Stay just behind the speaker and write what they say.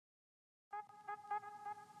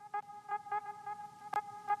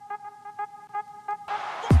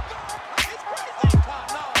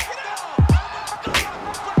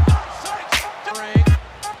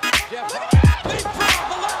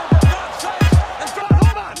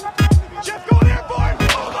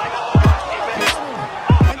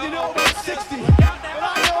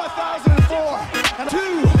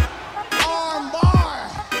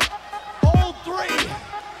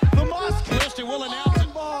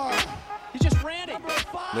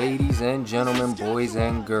Ladies and gentlemen, boys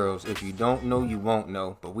and girls, if you don't know, you won't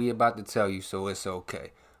know, but we about to tell you, so it's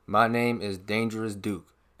okay. My name is Dangerous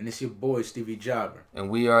Duke. And it's your boy, Stevie Jobber. And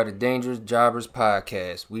we are the Dangerous Jobbers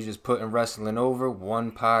Podcast. We just putting wrestling over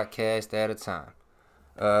one podcast at a time.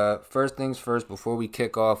 First things first, before we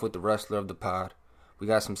kick off with the wrestler of the pod, we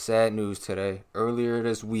got some sad news today. Earlier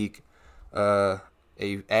this week, a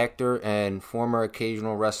actor and former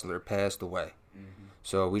occasional wrestler passed away.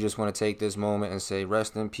 So we just want to take this moment and say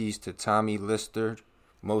rest in peace to Tommy Lister.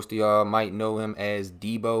 Most of y'all might know him as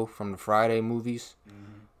Debo from the Friday movies.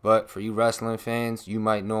 But for you wrestling fans, you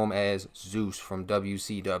might know him as Zeus from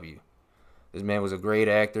WCW. This man was a great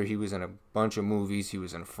actor. He was in a bunch of movies. He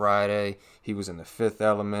was in Friday. He was in The Fifth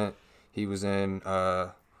Element. He was in,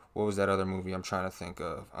 what was that other movie I'm trying to think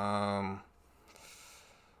of? I'm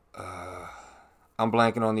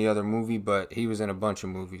blanking on the other movie, but he was in a bunch of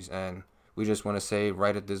movies. And we just want to say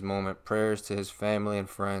right at this moment, prayers to his family and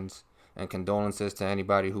friends and condolences to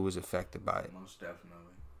anybody who was affected by it. Most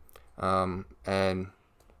definitely. And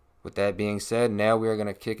with that being said, now we are going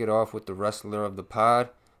to kick it off with the wrestler of the pod.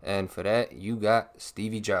 And for that, you got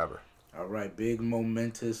Stevie Jobber. All right, big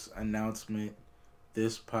momentous announcement.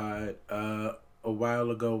 This pod, a while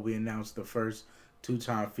ago, we announced the first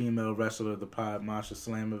two-time female wrestler of the pod, Masha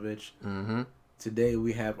Slamovich. Today,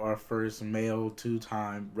 we have our first male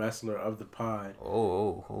two-time wrestler of the pod.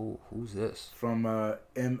 Oh, who's this? From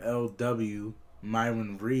MLW,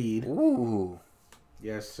 Myron Reed. Ooh.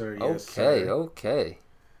 Yes, sir. Yes, sir. Okay.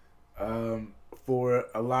 For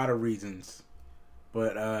a lot of reasons.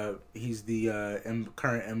 But he's the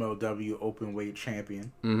current MLW open weight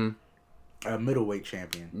champion. Middleweight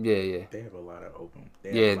champion. Yeah. They have a lot of open.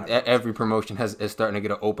 Every promotion is starting to get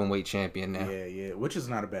an open weight champion now. Yeah, which is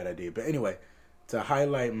not a bad idea. But anyway, to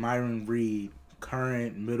highlight Myron Reed,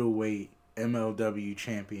 current middleweight MLW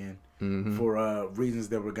champion, for reasons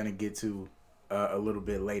that we're going to get to a little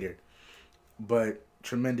bit later. But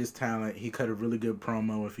tremendous talent. He cut a really good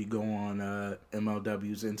promo if you go on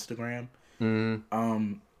MLW's Instagram.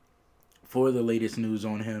 For the latest news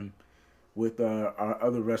on him, with our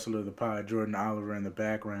other wrestler of the pod, Jordan Oliver, in the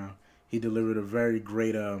background, he delivered a very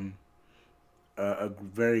great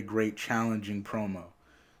challenging promo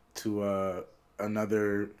to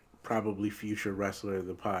another probably future wrestler of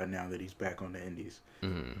the pod now that he's back on the indies.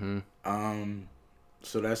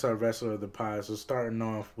 So that's our wrestler of the pod. So starting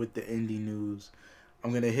off with the indie news,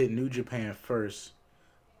 I'm gonna hit New Japan first.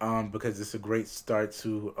 Because it's a great start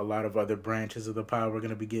to a lot of other branches of the pod we're going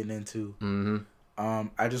to be getting into.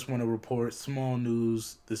 I just want to report small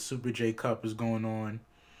news. The Super J Cup is going on.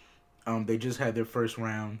 They just had their first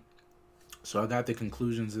round. So I got the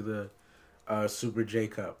conclusions of the Super J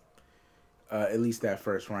Cup. At least that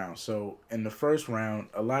first round. So in the first round,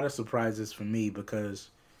 a lot of surprises for me because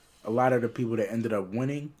a lot of the people that ended up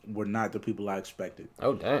winning were not the people I expected.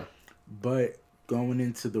 Oh, damn. But going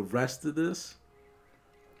into the rest of this,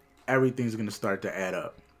 everything's gonna start to add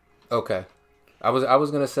up. Okay, I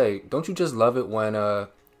was gonna say, don't you just love it when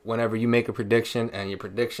whenever you make a prediction and your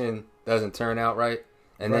prediction doesn't turn out right,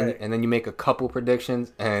 and then you make a couple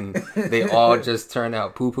predictions and they all just turn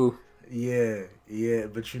out poo poo. Yeah.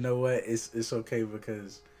 But you know what? It's okay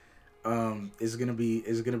because it's gonna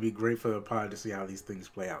be great for the pod to see how these things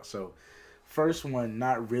play out. So, first one,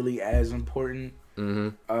 not really as important.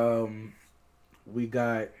 We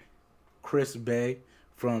got Chris Bay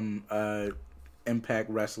from Impact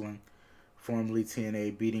Wrestling, formerly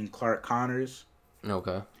TNA, beating Clark Connors.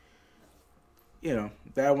 Okay. You know,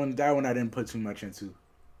 that one I didn't put too much into.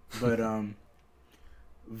 But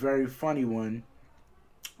very funny one.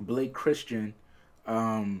 Blake Christian,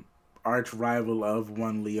 arch rival of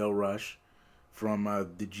one Leo Rush from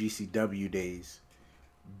the GCW days,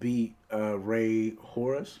 beat Ray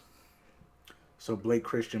Horace. So Blake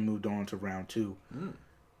Christian moved on to round 2.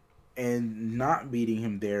 And not beating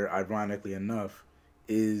him there, ironically enough,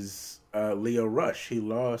 is Leo Rush. He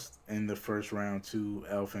lost in the first round to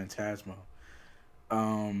El Phantasmo,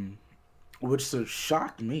 which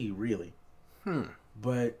shocked me, really.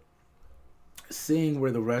 But seeing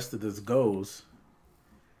where the rest of this goes,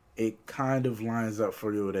 it kind of lines up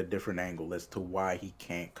for you at a different angle as to why he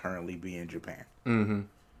can't currently be in Japan.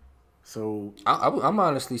 So I'm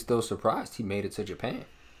honestly still surprised he made it to Japan.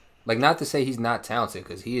 Like, not to say he's not talented,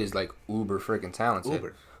 because he is, like, uber freaking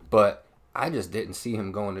talented. But I just didn't see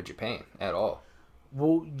him going to Japan at all.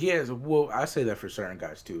 Well, yeah. Well, I say that for certain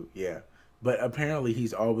guys, too. Yeah. But apparently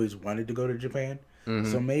he's always wanted to go to Japan.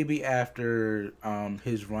 So maybe after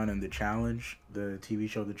his run in The Challenge, the TV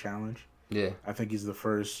show The Challenge. Yeah. I think he's the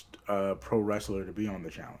first pro wrestler to be on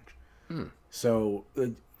The Challenge. So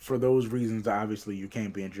for those reasons, obviously you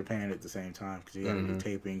can't be in Japan at the same time because you got to do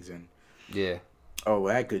tapings and all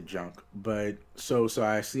that good junk. But so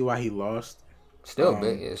I see why he lost. Still,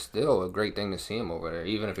 it's still a great thing to see him over there,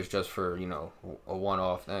 even if it's just for a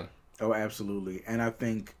one-off thing. Oh, absolutely, and I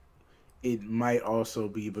think it might also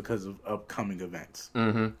be because of upcoming events,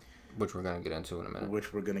 which we're gonna get into in a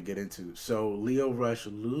minute. So Lio Rush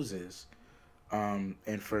loses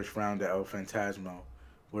in first round at El Fantasmo,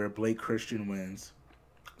 where Blake Christian wins.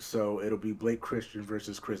 So it'll be Blake Christian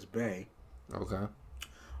versus Chris Bay. Okay.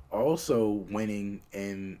 Also winning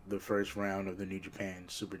in the first round of the New Japan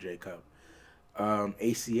Super J Cup.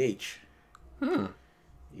 ACH.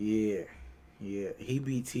 Yeah. He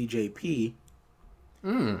beat TJP.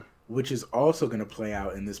 Which is also going to play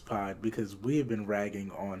out in this pod because we have been ragging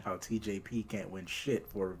on how TJP can't win shit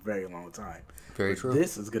for a very long time. Very true.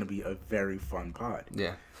 This is going to be a very fun pod.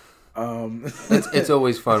 Yeah. It's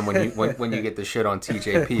always fun when you get the shit on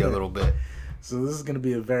TJP a little bit. So this is going to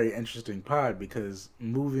be a very interesting pod because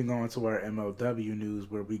moving on to our MLW news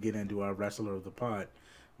where we get into our wrestler of the pod,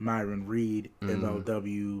 Myron Reed,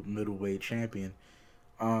 MLW middleweight champion.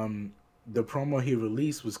 The promo he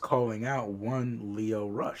released was calling out one Lio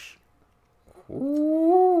Rush.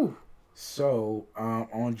 Ooh. So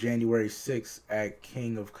on January 6th at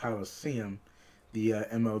King of Coliseum, the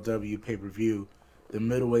MLW pay-per-view, the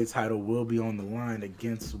middleweight title will be on the line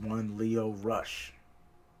against one Lio Rush.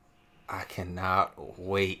 I cannot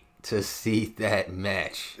wait to see that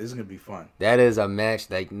match. This is going to be fun. That is a match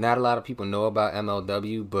that not a lot of people know about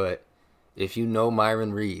MLW, but if you know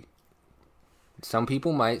Myron Reed, some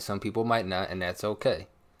people might not, and that's okay.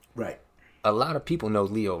 Right. A lot of people know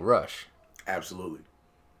Lio Rush. Absolutely.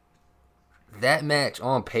 That match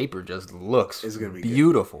on paper just looks gonna be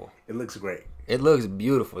beautiful. Good. It looks great. It looks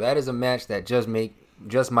beautiful. That is a match that just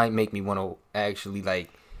might make me want to actually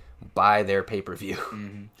buy their pay-per-view.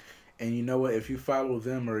 Mm-hmm. And you know what? If you follow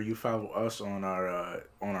them or you follow us on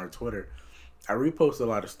our Twitter, I repost a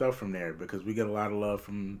lot of stuff from there because we get a lot of love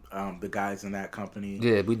from the guys in that company.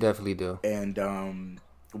 Yeah, we definitely do. And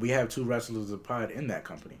we have 2 wrestlers of pod in that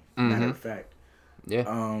company. Matter of fact.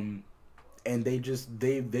 Yeah. And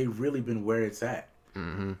they've really been where it's at.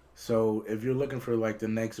 So if you're looking for the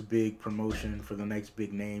next big promotion for the next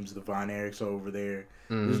big names, the Von Erichs are over there.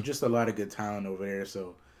 There's just a lot of good talent over there.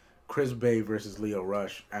 So Chris Bay versus Lio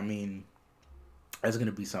Rush. I mean, that's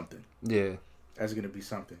gonna be something. Yeah. That's gonna be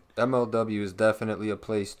something. MLW is definitely a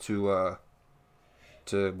place to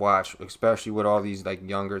watch, especially with all these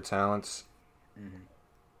younger talents.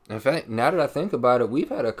 In fact, now that I think about it, we've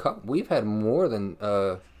had more than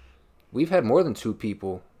 2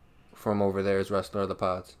 people from over there as wrestler of the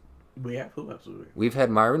pods. We have who else? We've had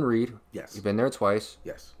Myron Reed. Yes. He's been there twice.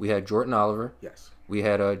 Yes. We had Jordan Oliver. Yes. We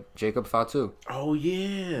had Jacob Fatu. Oh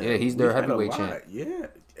yeah. Yeah, he's their heavyweight champ. Yeah.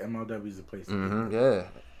 MLW is a place to be. Yeah.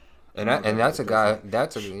 And that's a guy.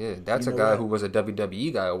 That's a guy who was a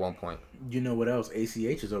WWE guy at one point. You know what else?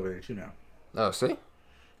 ACH is over there too now. Oh, see.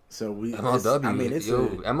 So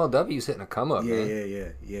MLW. MLW's hitting a come up.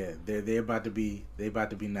 Yeah. They're about to be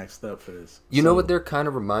next up for this. You know what they're kind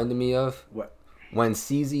of reminding me of? What? When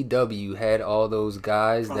CZW had all those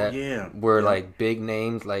guys that were big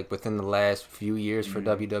names within the last few years for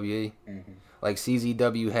WWE. Like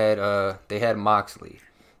CZW had they had Moxley.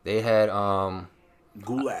 They had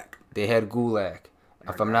Gulak. They had Gulak.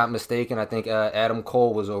 If I'm not mistaken, I think Adam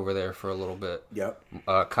Cole was over there for a little bit. Yep.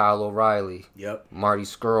 Kyle O'Reilly. Yep. Marty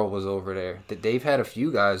Scurll was over there. They've had a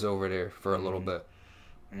few guys over there for a little bit.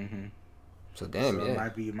 So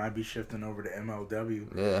it might be shifting over to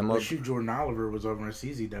MLW. Yeah, But Jordan Oliver was over in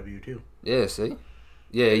CZW too. Yeah, see?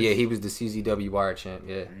 Yeah, he was the CZW Wire champ,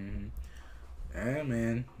 yeah. Yeah,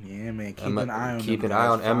 man. Keep an eye on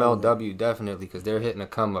MLW, definitely, because they're hitting a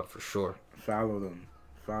come up for sure. Follow them.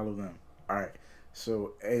 All right.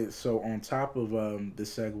 So on top of the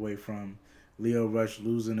segue from Lio Rush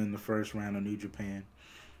losing in the first round of New Japan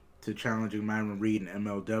to challenging Myron Reed in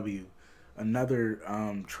MLW, another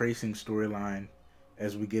tracing storyline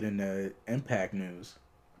as we get into Impact news.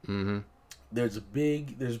 There's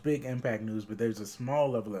big Impact news, but there's a small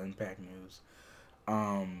level of Impact news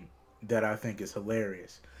that I think is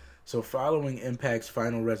hilarious. So following Impact's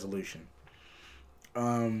final resolution,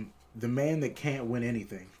 the man that can't win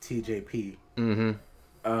anything, TJP,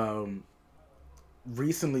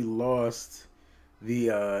 recently lost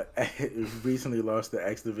the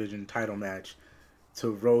X Division title match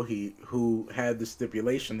to Rohit, who had the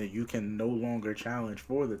stipulation that you can no longer challenge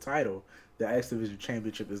for the title, the X Division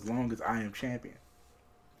Championship, as long as I am champion.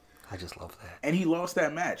 I just love that. And he lost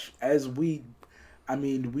that match, as we've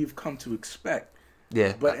come to expect.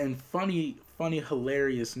 Yeah. But in funny funny,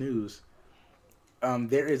 hilarious news.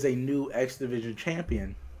 There is a new X Division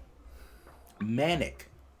champion, Manic,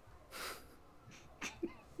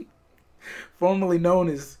 formerly known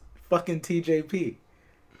as fucking TJP.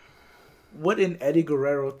 What an Eddie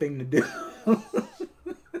Guerrero thing to do.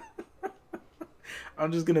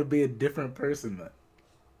 I'm just gonna be a different person then.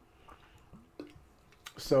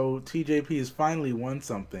 So TJP has finally won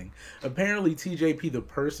something. Apparently TJP the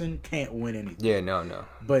person can't win anything. Yeah, no.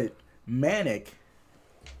 But Manic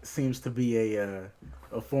seems to be a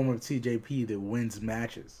form of TJP that wins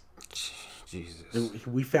matches. Jesus.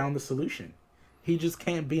 We found the solution. He just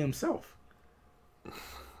can't be himself.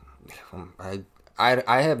 I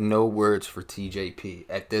have no words for TJP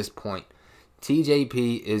at this point.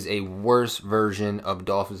 TJP is a worse version of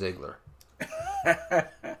Dolph Ziggler.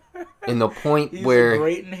 In the point He's where a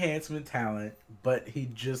great enhancement talent, but he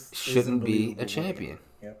just shouldn't be a champion.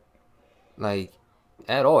 Yep. Like,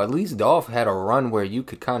 at all. At least Dolph had a run where you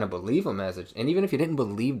could kind of believe him and even if you didn't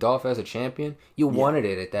believe Dolph as a champion, you wanted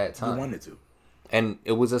it at that time. You wanted to. And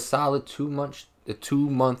it was a solid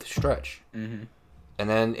 2-month stretch. Mm-hmm. And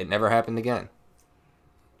then it never happened again.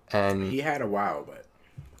 And he had a while, but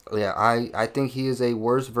yeah, I think he is a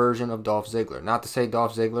worse version of Dolph Ziggler. Not to say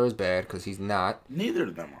Dolph Ziggler is bad, because he's not. Neither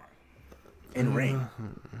of them are. In ring.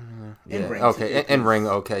 In ring. Okay, in ring,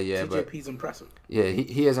 okay, yeah. TJP's impressive. Yeah,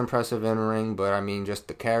 he is impressive in ring, but I mean, just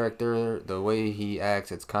the character, the way he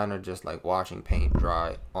acts, it's kind of just like watching paint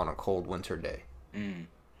dry on a cold winter day.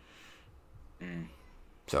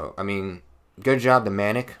 So, I mean, good job to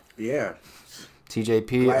Manic. Yeah.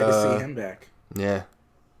 TJP. Glad to see him back. Yeah.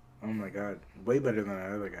 Oh my God. Way better than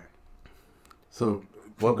that other guy. So,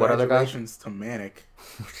 what other guy? Congratulations to Manic.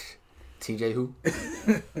 TJ who?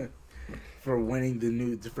 for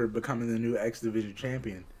becoming the new X Division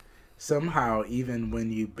champion. Somehow, even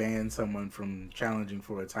when you ban someone from challenging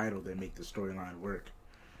for a title, they make the storyline work.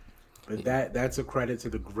 But that's a credit to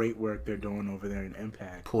the great work they're doing over there in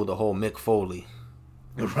Impact. Pulled the whole Mick Foley.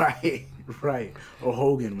 Right. Or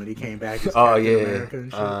Hogan when he came back as Oh, Captain yeah. America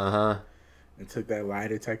and shit. Uh-huh. And took that lie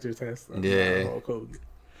detector test. Yeah. Hulk Hogan.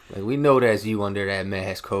 Like, we know that's you under that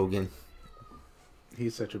mask, Hogan.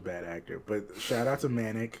 He's such a bad actor. But shout out to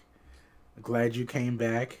Manic. Glad you came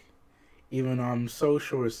back. Even though I'm so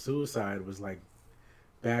sure Suicide was like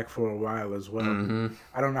back for a while as well. Mm-hmm.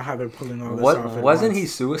 I don't know how they're pulling all this off. Wasn't he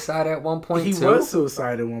Suicide at one point he too? was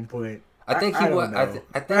Suicide at one point. I think he was.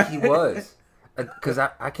 I think he was. Because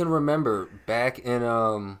I can remember back in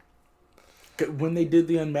when they did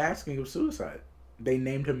the unmasking of Suicide, they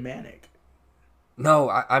named him Manic. No,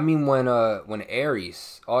 I mean when Austin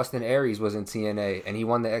Aries was in TNA and he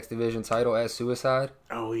won the X Division title as Suicide.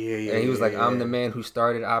 Oh yeah. And he was like, I'm the man who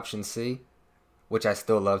started Option C, which I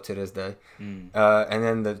still love to this day. And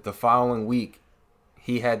then the following week,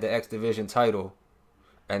 he had the X Division title,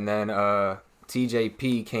 and then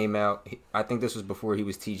TJP came out. I think this was before he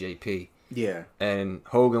was TJP. Yeah. And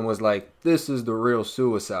Hogan was like, "This is the real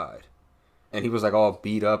Suicide," and he was like all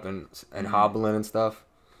beat up and hobbling and stuff.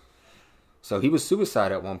 So he was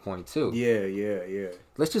Suicide at one point too. Yeah.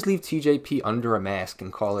 Let's just leave TJP under a mask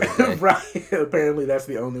and call it a day. Right. Apparently, that's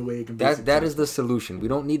the only way it can be. That is the solution. We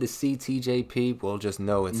don't need to see TJP. We'll just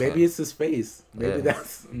know it's maybe him. it's his face. Maybe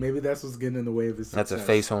that's what's getting in the way of his success. That's a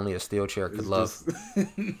face only a steel chair could love.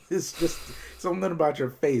 It's just something about your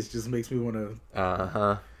face just makes me want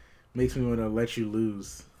to. Makes me want to let you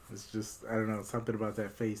lose. It's just, I don't know, something about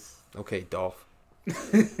that face. Okay, Dolph.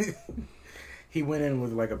 He went in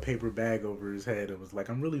with like a paper bag over his head and was like,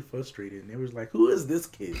 I'm really frustrated. And it was like, who is this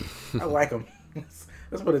kid? I like him.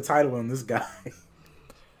 Let's put a title on this guy.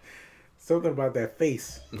 Something about that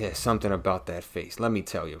face. Yeah, something about that face. Let me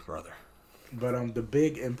tell you, brother. But the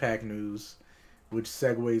big Impact news, which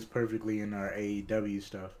segues perfectly in our AEW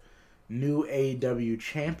stuff. New AEW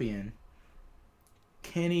champion,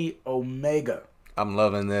 Kenny Omega. I'm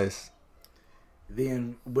loving this.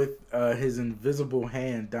 Then with his invisible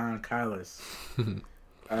hand, Don Callis,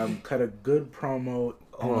 cut a good promo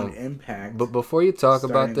on Impact. But before you talk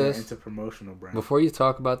about this, into promotional brand. Before you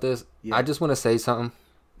talk about this, I just want to say something.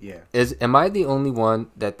 Yeah. Am I the only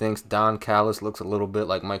one that thinks Don Callis looks a little bit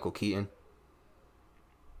like Michael Keaton?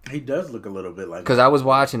 He does look a little bit like. Because I was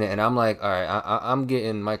watching it and I'm like, all right, I'm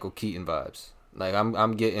getting Michael Keaton vibes. Like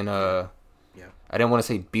I'm getting Yeah. I didn't want to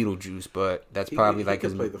say Beetlejuice, but that's probably like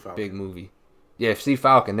his big movie. Yeah, see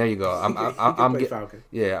Falcon. There you go. I'm getting Falcon.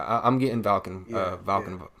 Yeah, I'm getting Falcon.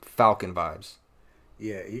 Falcon vibes.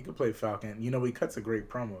 Yeah, he could play Falcon. You know, he cuts a great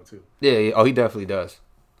promo too. Yeah. Oh, he definitely does.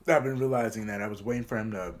 I've been realizing that. I was waiting for him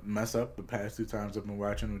to mess up the past 2 times I've been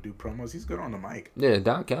watching him do promos. He's good on the mic. Yeah,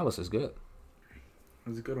 Don Callis is good.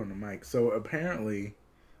 He's good on the mic. So apparently,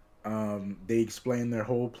 They explained their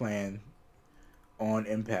whole plan on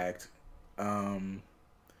Impact.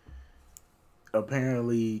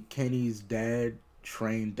 Apparently, Kenny's dad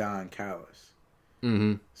trained Don Callis.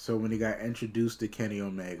 Mm-hmm. So when he got introduced to Kenny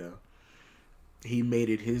Omega, he made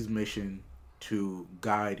it his mission to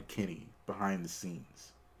guide Kenny behind the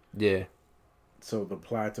scenes. Yeah. So the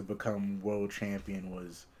plot to become world champion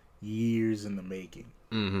was years in the making.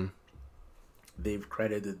 Mm-hmm. They've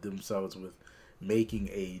credited themselves with making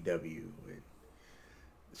AEW and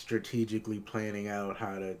strategically planning out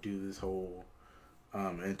how to do this whole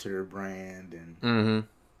enter brand and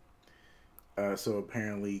so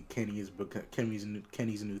apparently Kenny's new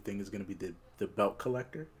thing is going to be the belt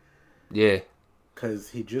collector. Yeah. Because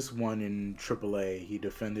he just won in AAA. He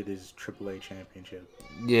defended his AAA championship.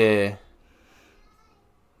 Yeah.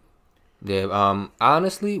 Yeah.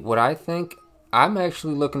 Honestly, what I think, I'm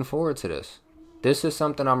actually looking forward to this. This is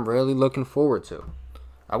something I'm really looking forward to.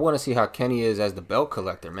 I want to see how Kenny is as the belt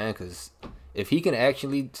collector, man, because if he can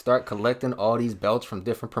actually start collecting all these belts from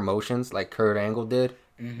different promotions like Kurt Angle did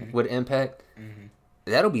with Impact,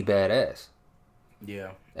 that'll be badass.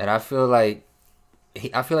 Yeah. And I feel like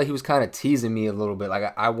he was kind of teasing me a little bit.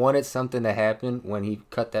 Like I wanted something to happen when he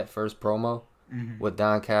cut that first promo with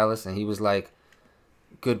Don Callis, and he was like,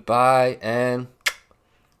 "Goodbye and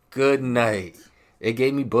good night." It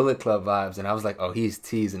gave me Bullet Club vibes, and I was like, "Oh, he's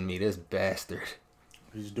teasing me, this bastard."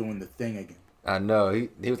 He's doing the thing again. I know.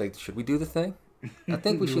 He was like, "Should we do the thing?" I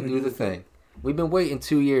think we should do the thing. We've been waiting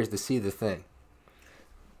 2 years to see the thing.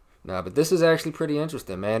 Nah, but this is actually pretty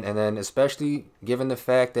interesting, man. And then especially given the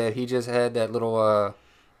fact that he just had that little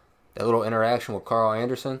interaction with Carl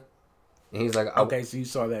Anderson, and he's like, "Okay, so you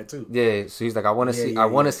saw that too." Yeah. So he's like, "I want to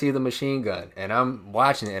want to see the machine gun," and I'm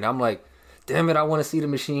watching it, and I'm like, "Damn it, I want to see the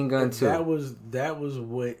machine gun too." That was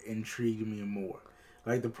what intrigued me more.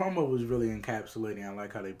 Like, the promo was really encapsulating. I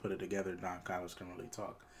like how they put it together. Don Callis can really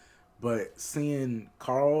talk. But seeing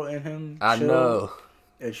Carl and him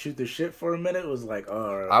and shoot the shit for a minute was like,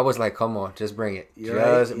 oh. I was like, come on, just bring it.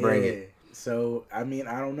 Bring it. So, I mean,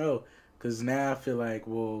 I don't know. Because now I feel like,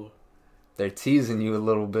 well. They're teasing you a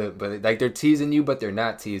little bit. But like, they're teasing you, but they're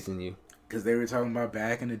not teasing you. Because they were talking about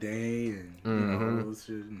back in the day and, you know, all this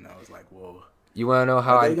shit. And I was like, whoa. You want to know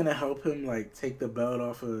how Are they going to help him, like, take the belt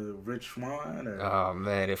off of Rich Swann? Or? Oh,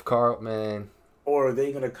 man. If Carl, man. Or are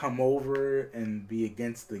they going to come over and be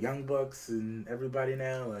against the Young Bucks and everybody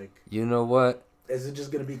now? Like, you know what? Is it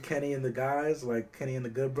just going to be Kenny and the guys? Like, Kenny and the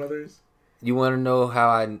Good Brothers? You want to know how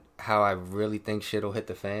I really think shit will hit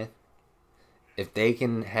the fan? If they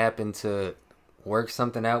can happen to work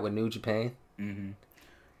something out with New Japan. Mm-hmm.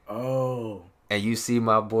 Oh. And you see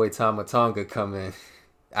my boy Tama Tonga come in.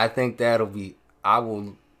 I think that'll be... I'm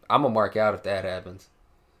going to mark out if that happens.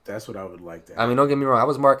 That's what I would like to happen. I mean, don't get me wrong. I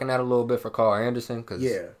was marking out a little bit for Carl Anderson. Cause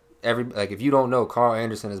if you don't know, Carl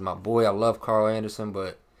Anderson is my boy. I love Carl Anderson.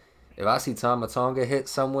 But if I see Tama Tonga hit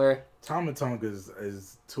somewhere... Tama Tonga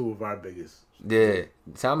is two of our biggest. Yeah.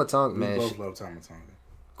 Tama Tonga, man. We both love Tama Tonga.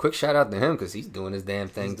 Quick shout out to him because he's doing his damn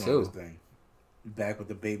thing, too. Back with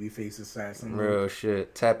the babyface assassin. Real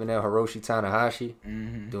shit. Tapping out Hiroshi Tanahashi.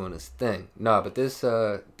 Doing his thing. No, but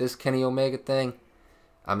this Kenny Omega thing,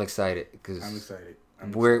 I'm excited. Cause I'm excited.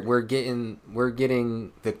 We're getting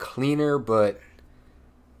the cleaner but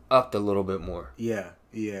upped a little bit more. Yeah.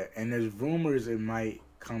 And there's rumors it might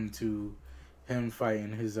come to him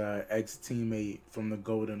fighting his ex-teammate from the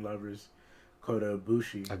Golden Lovers, Kota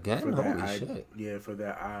Ibushi. Again? For that Holy shit. Yeah, for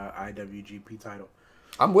that IWGP title.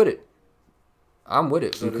 I'm with it.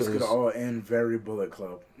 So this could all end very Bullet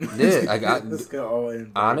Club. Yeah, this could all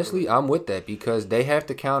end. Honestly, I'm with that because they have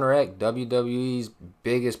to counteract WWE's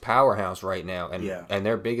biggest powerhouse right now, and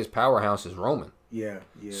their biggest powerhouse is Roman. Yeah.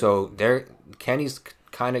 So Kenny's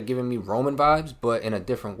kind of giving me Roman vibes, but in a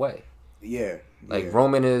different way. Yeah. Like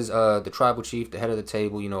Roman is the tribal chief, the head of the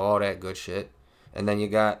table, all that good shit, and then you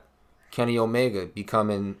got Kenny Omega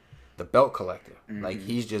becoming the belt collector. Like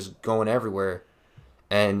he's just going everywhere,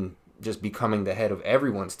 and just becoming the head of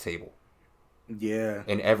everyone's table. Yeah.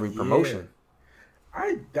 In every promotion.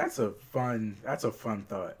 That's a fun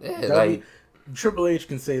thought. Yeah, Triple H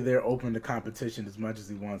can say they're open to competition as much as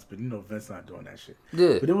he wants, but Vince not doing that shit.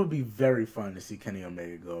 Yeah. But it would be very fun to see Kenny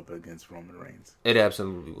Omega go up against Roman Reigns. It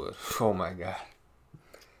absolutely would. Oh my god.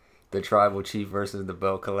 The tribal chief versus the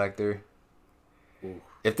belt collector. Ooh.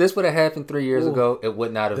 If this would have happened 3 years ago, it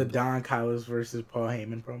would not have... The Don Callis versus Paul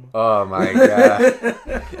Heyman promo? Oh, my God.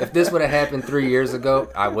 If this would have happened 3 years ago,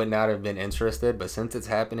 I would not have been interested. But since it's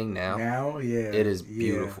happening now, it is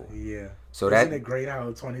beautiful. Yeah. So Isn't it great how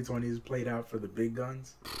 2020 has played out for the big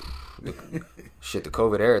guns? Shit, the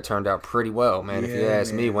COVID era turned out pretty well, man. If you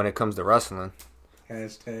ask me, when it comes to wrestling.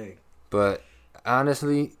 Hashtag. But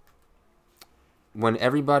honestly, when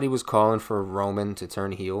everybody was calling for Roman to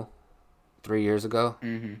turn heel 3 years ago,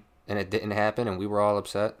 Mm-hmm. and it didn't happen, and we were all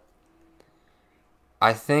upset,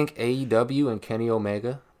 I think AEW and Kenny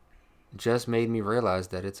Omega just made me realize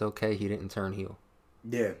that it's okay he didn't turn heel.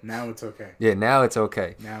 Yeah, now it's okay. Yeah, now it's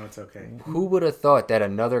okay. Now it's okay. Who would have thought that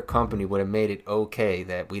another company would have made it okay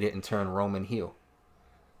that we didn't turn Roman heel?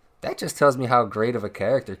 That just tells me how great of a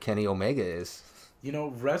character Kenny Omega is. You know,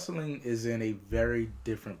 wrestling is in a very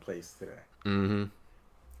different place today. Mm-hmm.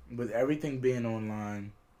 With everything being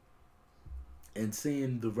online and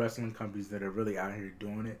seeing the wrestling companies that are really out here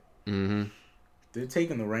doing it, Mm-hmm. they're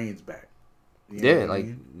taking the reins back. You know Yeah, what I like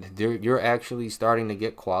mean? you're actually starting to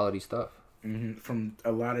get quality stuff. Mm-hmm. From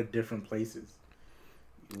a lot of different places.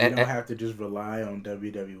 We And- don't have to just rely on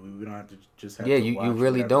WWE. We don't have to just have Yeah, to you watch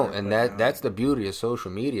really whatever don't, they're and putting out. that's the beauty of social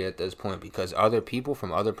media at this point, because other people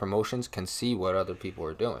from other promotions can see what other people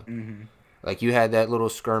are doing. Mm-hmm. Like you had that little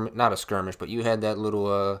skirmish, not a skirmish, but you had that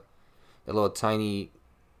little tiny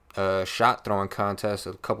shot throwing contest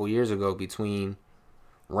a couple years ago between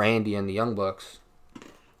Randy and the Young Bucks.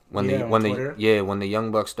 When on Twitter? when the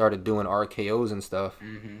Young Bucks started doing RKOs and stuff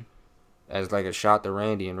Mm-hmm. as like a shot to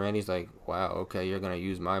Randy, and Randy's like, "Wow, okay, you're gonna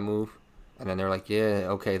use my move," and then they're like, "Yeah,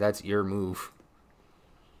 okay, that's your move."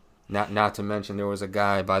 Not to mention there was a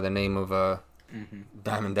guy by the name of Mm-hmm.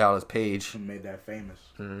 Diamond Dallas Page. Who made that famous.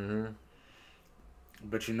 Mm-hmm.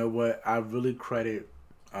 But you know what? I really credit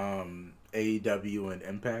AEW and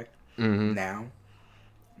Impact Mm-hmm. now,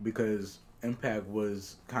 because Impact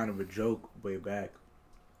was kind of a joke way back.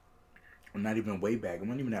 Well, not even way back. It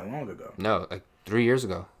wasn't even that long ago. No, like 3 years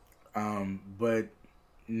ago. But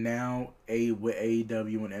now with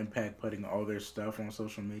AEW and Impact putting all their stuff on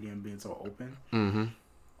social media and being so open, Mm-hmm.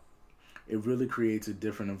 it really creates a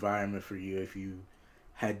different environment for you if you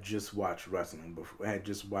had just watched wrestling before, had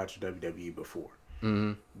just watched WWE before.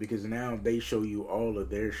 Mm-hmm. Because now they show you all of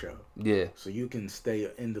their show. Yeah. So you can stay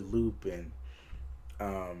in the loop and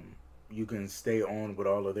you can stay on with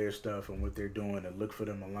all of their stuff and what they're doing and look for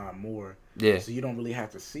them a lot more. Yeah. So you don't really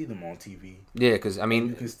have to see them on TV. Yeah, because I You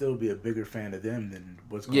mean, can still be a bigger fan of them than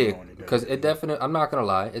what's going yeah, on in because WWE. it definitely. I'm not gonna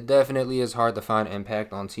lie, it definitely is hard to find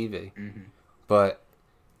Impact on TV. Mhm. But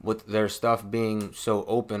with their stuff being so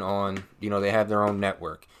open on, they have their own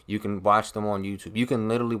network. You can watch them on YouTube. You can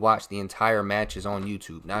literally watch the entire matches on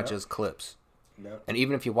YouTube, not Yep. just clips. Yep. And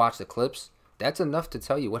even if you watch the clips, that's enough to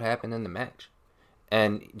tell you what happened in the match.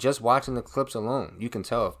 And just watching the clips alone, you can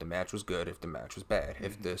tell if the match was good, if the match was bad,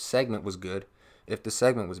 if the segment was good, if the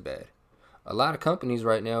segment was bad. A lot of companies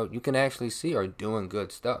right now, you can actually see, are doing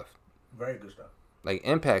good stuff. Very good stuff. Like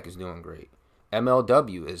Impact is doing great.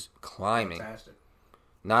 MLW is climbing. Fantastic.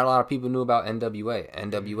 Not a lot of people knew about NWA.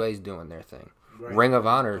 NWA is doing their thing. Right. Ring of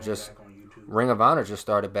Honor Going just back on YouTube. Ring of Honor just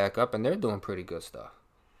started back up, and they're doing pretty good stuff.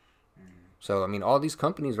 So I mean, all these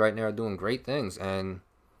companies right now are doing great things, and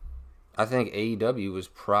I think AEW is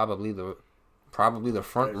probably the front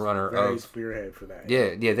There's runner very of. spearhead for that.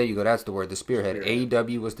 Yeah, there you go. That's the word, the spearhead. Spearhead.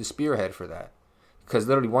 AEW was the spearhead for that, because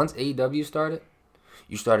literally once AEW started,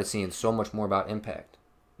 you started seeing so much more about Impact.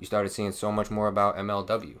 You started seeing so much more about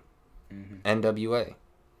MLW, NWA.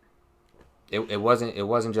 It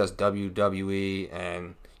wasn't just WWE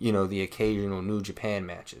and the occasional New Japan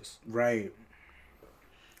matches. Right.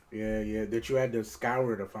 Yeah, that you had to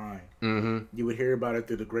scour to find. Mm-hmm. You would hear about it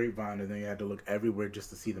through the grapevine, and then you had to look everywhere just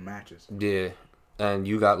to see the matches. Yeah, and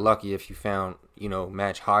you got lucky if you found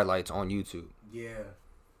match highlights on YouTube. Yeah.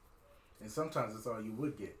 And sometimes that's all you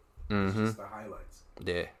would get. Mm-hmm. It's just the highlights.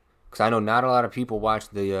 Yeah, because I know not a lot of people watch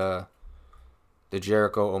the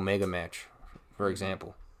Jericho Omega match, for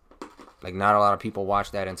example. Like, not a lot of people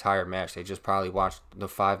watch that entire match. They just probably watched the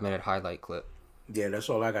 5-minute highlight clip Yeah, that's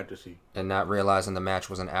all I got to see. and not realizing the match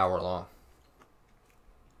was an hour long.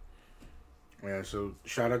 Yeah, so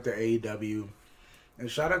shout out to AEW.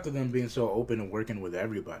 And shout out to them being so open and working with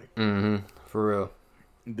everybody. Mm-hmm. For real.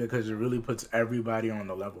 Because it really puts everybody on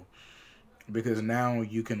the level. Because now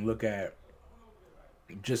you can look at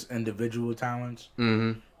just individual talents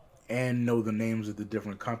Mm-hmm. and know the names of the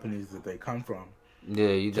different companies that they come from. Yeah,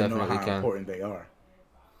 you To know definitely how can. important they are.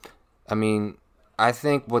 I mean, I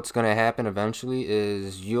think what's gonna happen eventually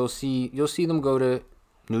is you'll see them go to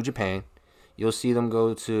New Japan. You'll see them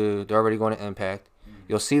go to. They're already going to Impact.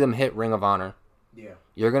 You'll see them hit Ring of Honor. Yeah.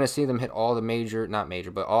 You're gonna see them hit all the not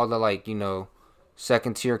major, but all the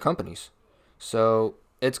second tier companies. So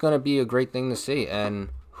it's gonna be a great thing to see, and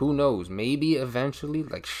who knows? Maybe eventually,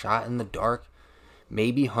 like Shot in the Dark,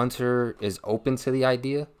 maybe Hunter is open to the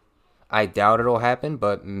idea. I doubt it'll happen,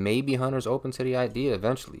 but maybe Hunter's open to the idea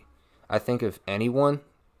eventually. I think if anyone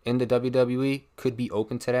in the WWE could be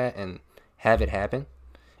open to that and have it happen,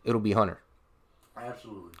 it'll be Hunter.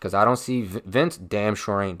 Absolutely. Because I don't see Vince damn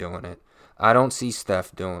sure ain't doing it. I don't see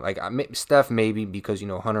Steph doing Steph maybe because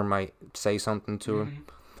Hunter might say something to him.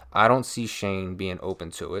 I don't see Shane being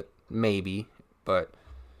open to it. Maybe, but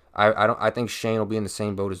I don't. I think Shane will be in the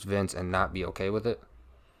same boat as Vince and not be okay with it.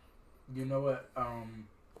 You know what?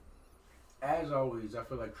 As always, I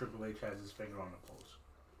feel like Triple H has his finger on the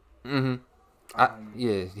pulse.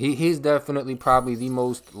 He's definitely probably the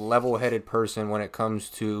most level-headed person when it comes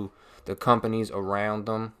to the companies around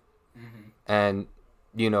them, and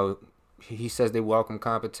he says they welcome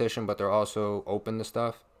competition, but they're also open to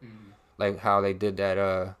stuff, like how they did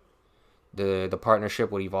that the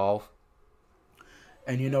partnership with Evolve.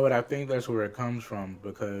 And you know what? I think that's where it comes from,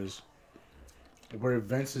 because where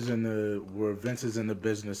Vince is in the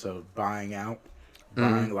business of buying out,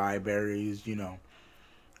 buying libraries,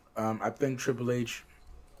 I think Triple H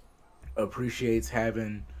appreciates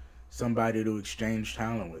having somebody to exchange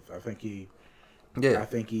talent with. I think he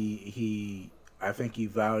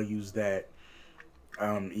values that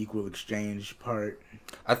equal exchange part.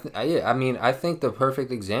 I think the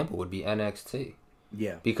perfect example would be NXT.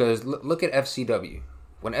 Yeah. Because look at FCW.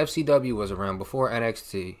 When FCW was around before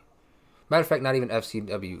NXT, matter of fact, not even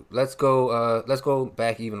FCW. Let's go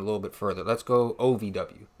back even a little bit further. Let's go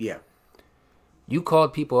OVW. Yeah. You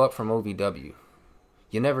called people up from OVW.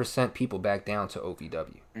 You never sent people back down to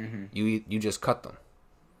OVW. You just cut them.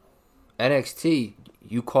 NXT,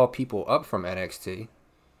 you call people up from NXT.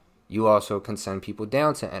 You also can send people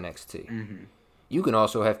down to NXT. You can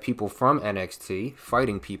also have people from NXT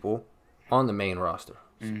fighting people on the main roster.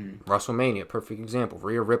 WrestleMania, perfect example.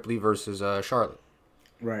 Rhea Ripley versus Charlotte.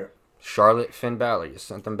 Right. Charlotte, Finn Balor, you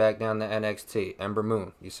sent them back down to NXT. Ember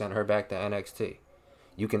Moon, you sent her back to NXT.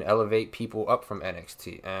 You can elevate people up from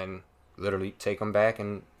NXT and literally take them back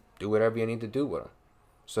and do whatever you need to do with them.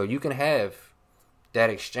 So you can have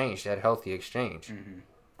that exchange, that healthy exchange.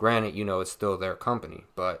 Granted, it's still their company,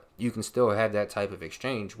 but you can still have that type of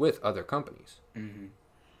exchange with other companies.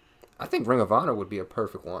 I think Ring of Honor would be a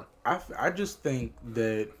perfect one. I just think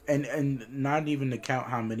that, and not even to count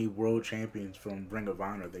how many world champions from Ring of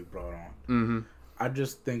Honor they brought on. I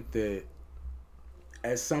just think that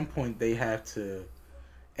at some point they have to,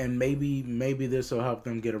 and maybe this will help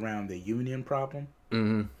them get around the union problem.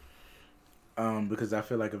 Because I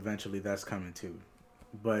feel like eventually that's coming too.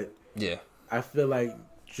 But yeah, I feel like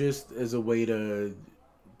just as a way to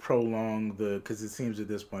prolong because it seems at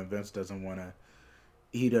this point Vince doesn't want to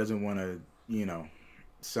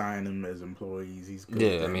sign them as employees. He's good.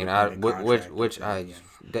 Yeah, I mean, that's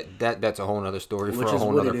a whole other story for a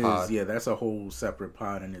whole other pod. Yeah, that's a whole separate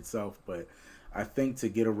pod in itself. But I think to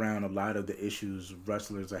get around a lot of the issues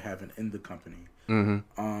wrestlers are having in the company,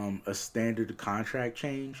 a standard contract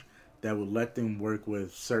change that would let them work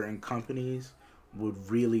with certain companies would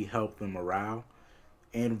really help the morale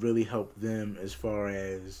and really help them as far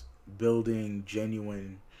as building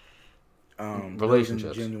genuine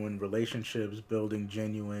relationships, building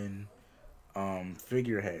genuine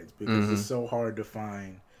figureheads, because it's so hard to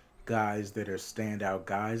find guys that are standout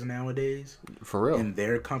guys nowadays, for real, in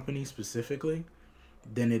their company specifically,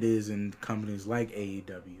 than it is in companies like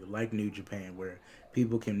AEW, like New Japan, where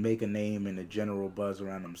people can make a name and a general buzz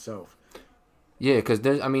around themselves. Yeah, because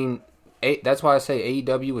that's why I say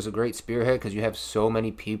AEW was a great spearhead, because you have so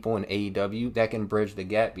many people in AEW that can bridge the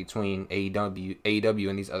gap between AEW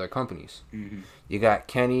and these other companies. You got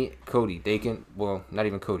Kenny, Cody. Not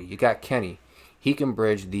even Cody. You got Kenny. He can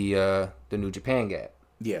bridge the New Japan gap.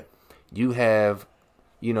 Yeah. You have,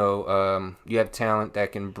 you have talent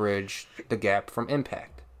that can bridge the gap from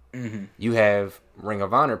Impact. You have Ring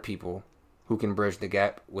of Honor people who can bridge the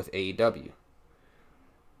gap with AEW.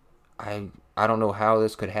 I don't know how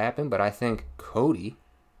this could happen, but I think Cody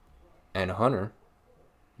and Hunter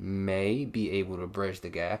may be able to bridge the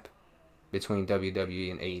gap between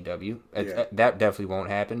WWE and AEW. Yeah. That definitely won't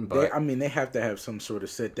happen. But they have to have some sort of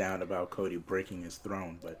sit down about Cody breaking his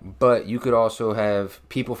throne. But you could also have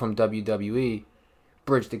people from WWE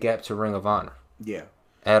bridge the gap to Ring of Honor. Yeah.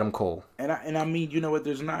 Adam Cole. And I mean, you know what?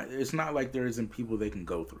 It's not like there isn't people they can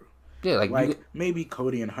go through. Yeah, maybe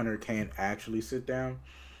Cody and Hunter can't actually sit down.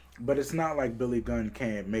 But it's not like Billy Gunn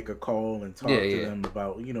can't make a call and talk to them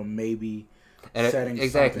about, maybe setting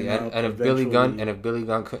something up. And if Billy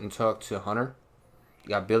Gunn couldn't talk to Hunter, you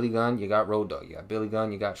got Billy Gunn, you got Road Dogg, you got Billy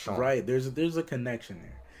Gunn, you got Shawn. Right, there's a connection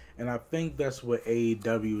there. And I think that's what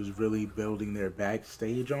AEW is really building their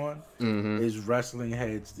backstage on, is wrestling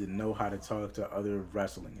heads that know how to talk to other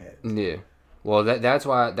wrestling heads. Yeah. Well, that's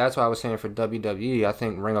why I was saying for WWE, I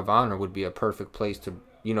think Ring of Honor would be a perfect place to,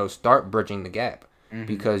 start bridging the gap.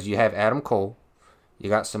 because you have Adam Cole, you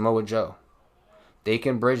got Samoa Joe. They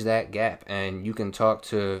can bridge that gap, and you can talk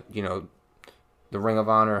to, the Ring of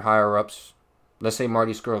Honor higher-ups. Let's say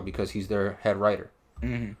Marty Scurll, because he's their head writer.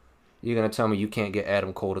 Mm-hmm. You're going to tell me you can't get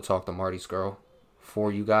Adam Cole to talk to Marty Scurll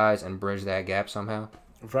for you guys and bridge that gap somehow?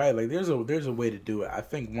 Right, like there's a way to do it. I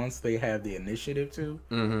think once they have the initiative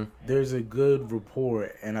Mm-hmm. there's a good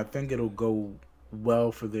rapport, and I think it'll go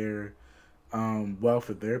well for their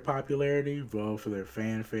popularity, well for their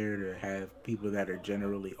fanfare to have people that are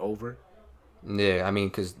generally over. Yeah, I mean,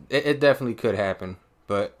 because it definitely could happen,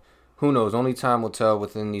 but who knows? Only time will tell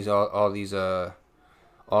within these all these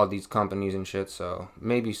companies and shit. So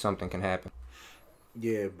maybe something can happen.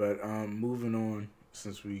 Yeah, but moving on,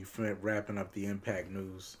 since we wrapping up the Impact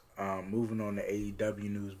news, moving on to AEW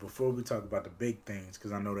news. Before we talk about the big things,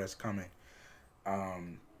 because I know that's coming.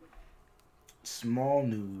 Small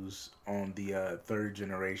news on the third third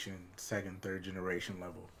generation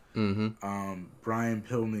level. Mm-hmm. Brian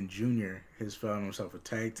Pillman Jr. has found himself a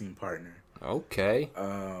tag team partner. Okay.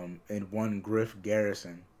 And one Griff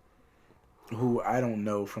Garrison, who I don't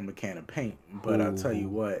know from a can of paint, but I'll tell you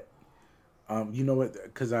what. You know what?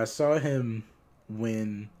 Because I saw him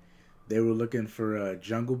when they were looking for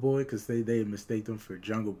Jungle Boy, because they mistaked him for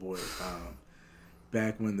Jungle Boy.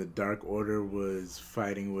 Back when the Dark Order was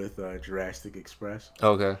fighting with Jurassic Express.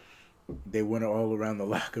 Okay. They went all around the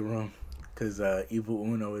locker room because Evil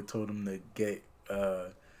Uno had told him to get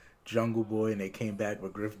Jungle Boy, and they came back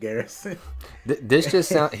with Griff Garrison. This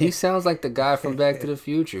just he sounds like the guy from Back to the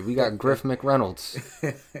Future. We got Griff McReynolds.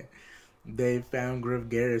 They found Griff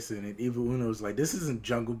Garrison, and Evil Uno was like, "This isn't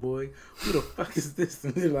Jungle Boy. Who the fuck is this?"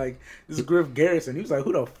 And they're like, "This is Griff Garrison." He was like,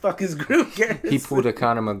 "Who the fuck is Griff Garrison?" He pulled a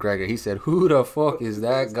Conor McGregor. He said, "Who the fuck is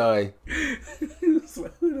that guy?" He was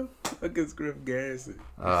like, "Who the fuck is Griff Garrison?"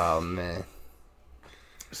 Oh man.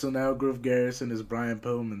 So now Griff Garrison is Brian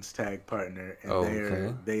Pillman's tag partner,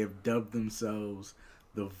 and they have dubbed themselves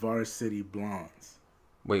the Varsity Blondes.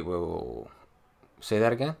 Wait. Say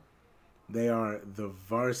that again? They are the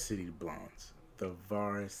Varsity Blondes. The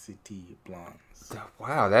Varsity Blondes.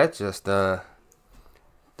 Wow, that's just that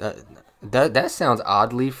sounds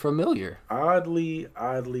oddly familiar. Oddly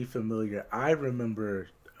familiar. I remember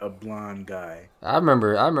a blonde guy. I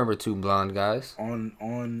remember two blonde guys on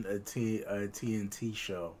a TNT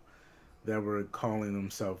show that were calling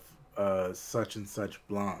themselves such and such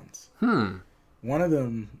blondes. One of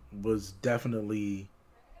them was definitely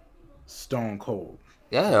Stone Cold.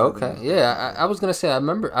 Yeah, okay. Yeah, I was gonna say I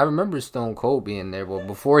remember Stone Cold being there. Well,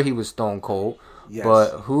 before he was Stone Cold. Yes.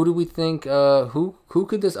 But who do we think? Who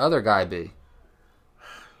could this other guy be?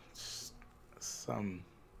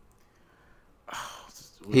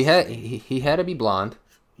 He had to be blonde.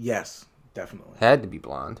 Yes, definitely. Had to be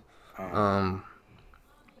blonde. I'm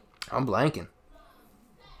blanking.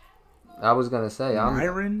 I was gonna say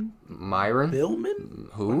Myron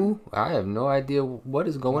Pillman. Who? I have no idea what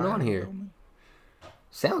is going on here. Pillman?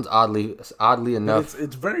 Sounds oddly enough.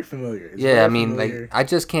 It's very familiar. Like I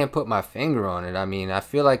just can't put my finger on it. I mean, I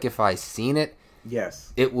feel like if I seen it,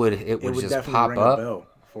 yes, it would just pop ring up. A bell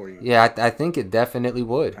for you. Yeah, I think it definitely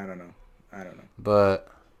would. I don't know. But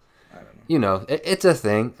I don't know. It's a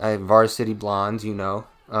thing. Varsity Blondes.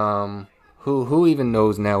 Who even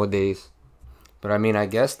knows nowadays? But I mean, I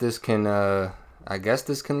guess this can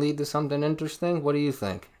lead to something interesting. What do you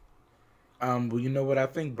think? Well, you know what? I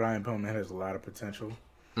think Brian Pillman has a lot of potential.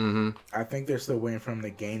 Mm-hmm. I think they're still waiting for him to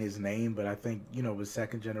gain his name, but I think, with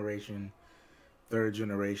second generation, third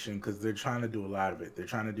generation, because they're trying to do a lot of it. They're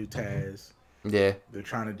trying to do Taz. Yeah. They're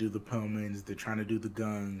trying to do the Pillmans. They're trying to do the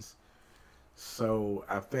Guns. So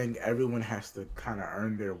I think everyone has to kind of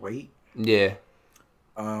earn their weight. Yeah.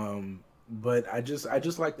 But I just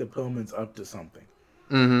like the Pillmans up to something.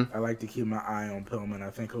 Mm-hmm. I like to keep my eye on Pillman. I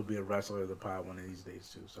think he'll be a wrestler of the pod one of these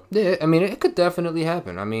days too. So yeah, I mean, it could definitely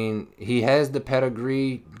happen. I mean, he has the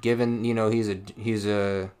pedigree. Given he's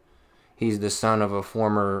the son of a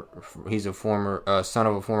former son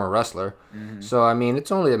of a former wrestler. Mm-hmm. So I mean,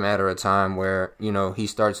 it's only a matter of time where he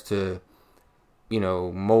starts to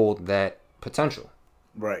mold that potential.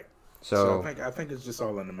 Right. So I think it's just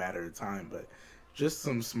all in a matter of time, but. Just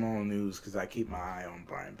some small news because I keep my eye on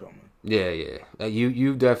Brian Pillman. Yeah.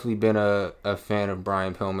 You've definitely been a fan of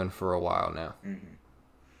Brian Pillman for a while now.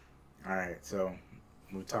 Mm-hmm. All right, so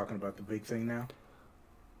we're talking about the big thing now?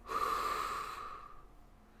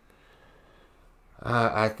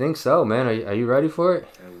 I think so, man. Are you ready for it?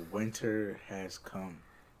 Winter has come.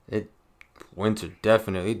 Winter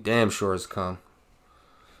definitely, damn sure has come.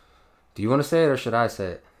 Do you want to say it or should I say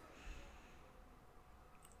it?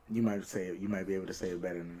 You might say it. You might be able to say it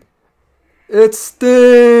better than me. It's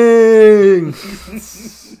Sting!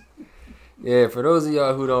 Yeah, for those of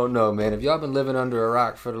y'all who don't know, man, if y'all been living under a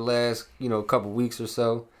rock for the last, couple weeks or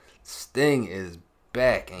so, Sting is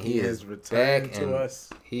back, and he is returned back to us.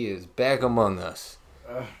 He is back among us.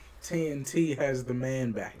 TNT has the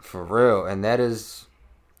man back. For real, and that is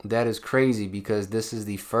crazy because this is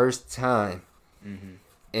the first time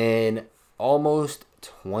in almost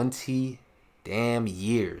 20 damn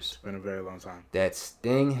years. It's been a very long time. That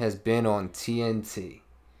Sting has been on TNT.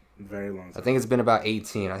 Very long time. I think it's been about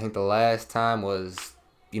 18. I think the last time was,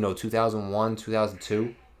 2001,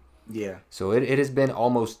 2002. Yeah. So it has been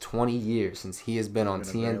almost 20 years since he has been on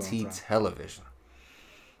TNT television.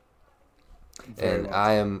 And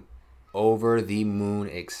I am over the moon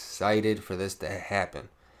excited for this to happen.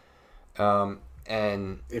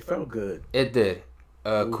 And it felt good. It did.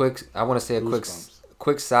 I want to say a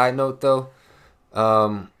quick side note though.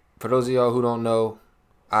 For those of y'all who don't know,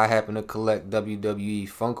 I happen to collect WWE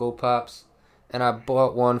Funko Pops, and I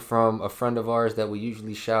bought one from a friend of ours that we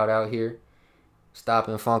usually shout out here,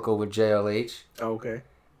 Stopping Funko with JLH. Okay.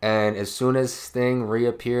 And as soon as Sting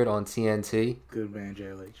reappeared on TNT, good man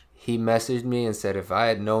JLH, he messaged me and said if I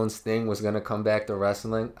had known Sting was going to come back to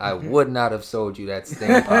wrestling, I would not have sold you that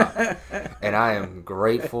Sting pop. And I am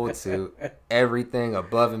grateful to everything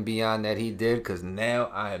above and beyond that he did, because now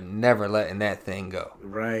I am never letting that thing go.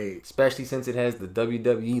 Right. Especially since it has the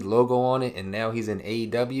WWE logo on it, and now he's in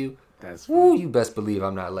AEW. That's you best believe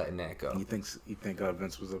I'm not letting that go. You think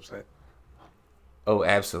Vince was upset? Oh,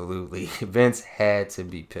 absolutely. Vince had to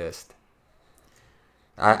be pissed.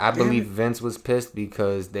 I believe Vince was pissed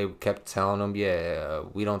because they kept telling him,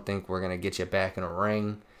 we don't think we're going to get you back in a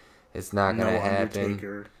ring. It's not going to happen.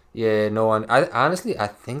 Undertaker. Yeah, no one. Honestly, I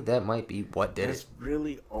think that might be what did That's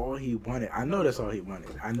really all he wanted. I know that's all he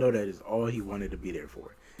wanted. I know that is all he wanted to be there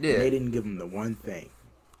for. Yeah. And they didn't give him the one thing.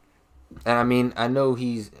 And I mean, I know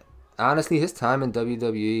honestly, his time in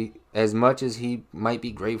WWE, as much as he might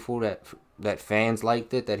be grateful that fans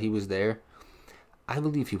liked it, that he was there, I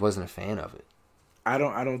believe he wasn't a fan of it. I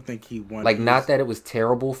don't think he wanted. Not that it was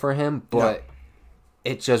terrible for him, but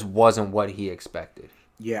it just wasn't what he expected.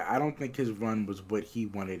 Yeah, I don't think his run was what he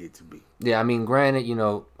wanted it to be. Yeah, I mean, granted,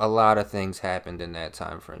 a lot of things happened in that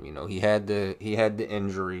time frame. He had the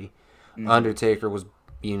injury. Mm-hmm. Undertaker was,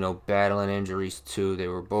 battling injuries too. They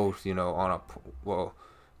were both,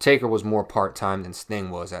 Taker was more part-time than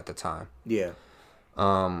Sting was at the time. Yeah.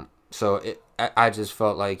 So I just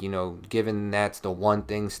felt like, given that's the one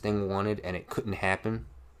thing Sting wanted and it couldn't happen,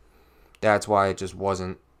 that's why it just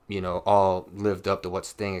wasn't, all lived up to what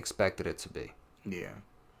Sting expected it to be. Yeah.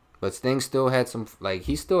 But Sting still had some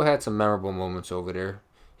memorable moments over there.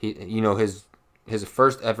 He, his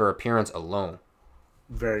first ever appearance alone.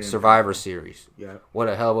 Very Survivor Series. Yeah. What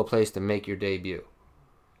a hell of a place to make your debut.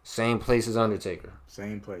 Same place as Undertaker.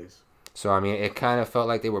 Same place. So, I mean, it kind of felt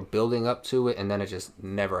like they were building up to it, and then it just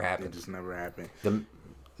never happened. It just never happened.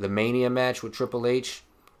 The Mania match with Triple H,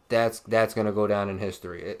 that's going to go down in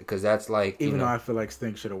history. Because that's like... Even though I feel like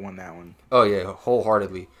Sting should have won that one. Oh, yeah,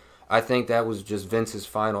 wholeheartedly. I think that was just Vince's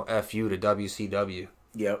final FU to WCW.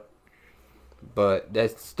 Yep. But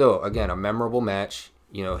that's still, again, a memorable match.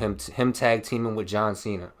 Him tag teaming with John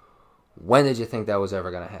Cena. When did you think that was ever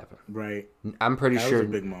going to happen? Right. I'm pretty sure. That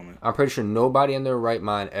was a big moment. I'm pretty sure nobody in their right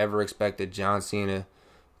mind ever expected John Cena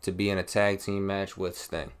to be in a tag team match with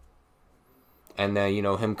Sting. And then,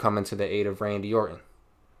 him coming to the aid of Randy Orton.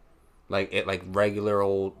 Like regular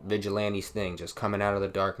old vigilante Sting, just coming out of the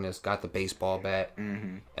darkness, got the baseball bat,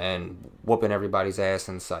 and whooping everybody's ass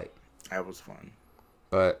in sight. That was fun.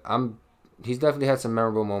 But he's definitely had some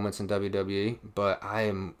memorable moments in WWE, but I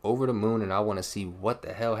am over the moon and I want to see what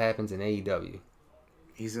the hell happens in AEW.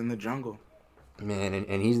 He's in the jungle. Man,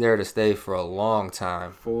 and he's there to stay for a long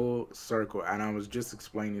time. Full circle. And I was just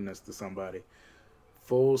explaining this to somebody.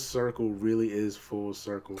 Full circle really is full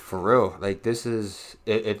circle. For real. Like,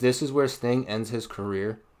 if this is where Sting ends his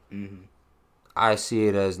career, I see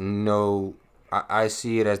it as I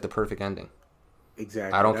see it as the perfect ending.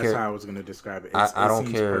 Exactly. That's how I was going to describe it. I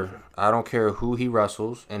don't care. Perfect. I don't care who he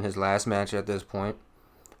wrestles in his last match at this point.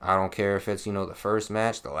 I don't care if it's, the first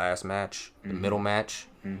match, the last match, the middle match,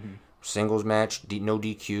 singles match, no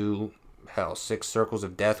DQ, hell, 6 circles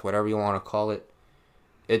of death, whatever you want to call it.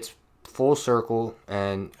 It's full circle,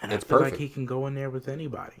 and it's I feel perfect. like he can go in there with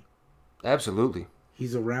anybody. Absolutely.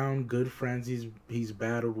 He's around good friends he's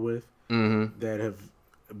battled with that have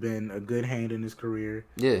been a good hand in his career.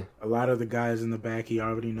 Yeah. A lot of the guys in the back he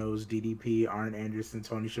already knows. DDP, Arn Anderson,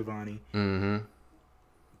 Tony Schiavone.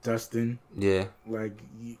 Dustin. Yeah. Like,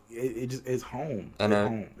 it's home. And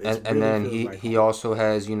it's home. and then he also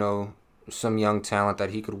has, some young talent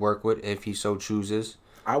that he could work with if he so chooses.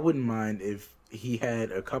 I wouldn't mind if he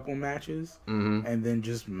had a couple matches and then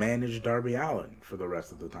just managed Darby Allin for the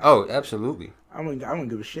rest of the time. Oh, absolutely. I wouldn't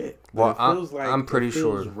give a shit. Well, I'm pretty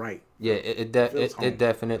sure. Right. Yeah, it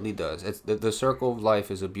definitely does. It's the circle of life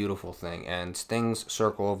is a beautiful thing, and Sting's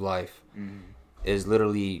circle of life is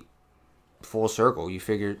literally full circle. You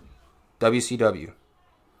figure WCW,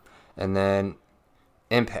 and then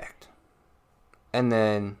Impact, and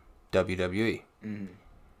then WWE,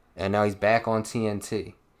 and now he's back on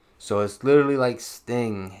TNT. So it's literally like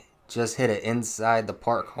Sting just hit an inside the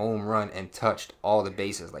park home run and touched all the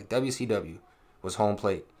bases. Like WCW was home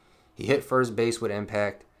plate. He hit first base with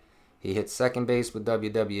Impact. He hit second base with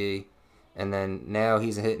WWE. And then now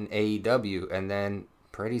he's hitting AEW. And then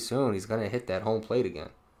pretty soon he's going to hit that home plate again.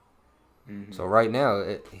 So right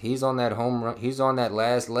now he's on that home run. He's on that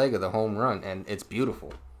last leg of the home run. And it's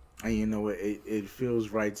beautiful. And you know what? It feels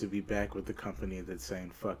right to be back with the company that's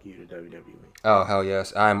saying "fuck you" to WWE. Oh hell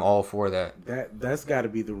yes, I'm all for that. That's got to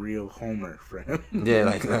be the real homer for him. Yeah,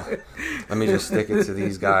 like let me just stick it to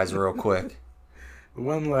these guys real quick.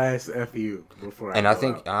 One last FU before. I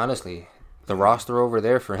think honestly, the roster over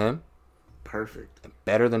there for him, perfect,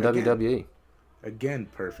 better than WWE. Again,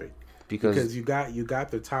 perfect because you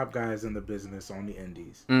got the top guys in the business on the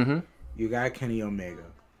indies. You got Kenny Omega.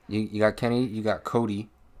 You got Kenny. You got Cody.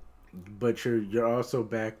 But you're also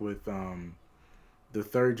back with the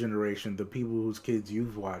third generation, the people whose kids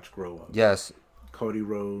you've watched grow up. Yes. Cody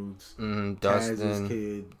Rhodes, Dustin, Taz's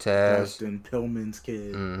kid, Dustin Pillman's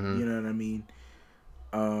kid. You know what I mean?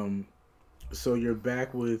 So you're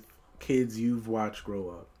back with kids you've watched grow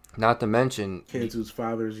up. Not to mention kids whose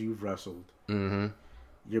fathers you've wrestled.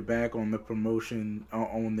 You're back on the promotion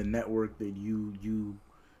on the network that you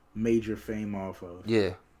made your fame off of.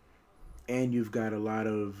 Yeah. And you've got a lot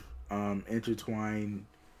of intertwined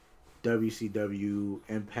WCW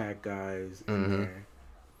Impact guys in there.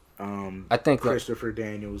 I think Christopher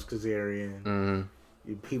Daniels, Kazarian,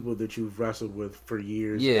 people that you've wrestled with for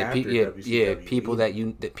years. People that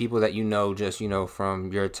you know just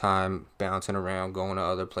from your time bouncing around, going to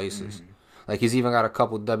other places. Like he's even got a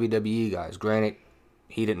couple WWE guys. Granted,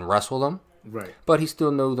 he didn't wrestle them, right? But he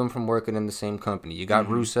still knew them from working in the same company. You got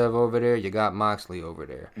Rusev over there. You got Moxley over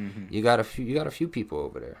there. You got a few people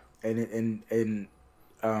over there. And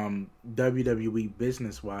WWE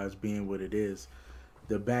business wise, being what it is,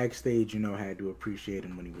 the backstage had to appreciate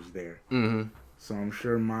him when he was there. So I'm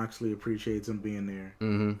sure Moxley appreciates him being there.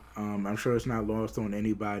 I'm sure it's not lost on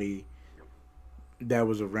anybody that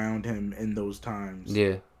was around him in those times.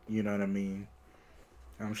 Yeah, you know what I mean.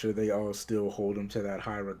 I'm sure they all still hold him to that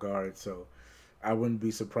high regard. So I wouldn't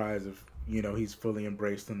be surprised if he's fully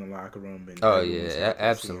embraced in the locker room. And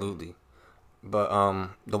absolutely. But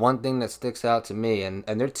the one thing that sticks out to me, and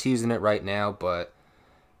they're teasing it right now, but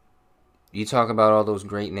you talk about all those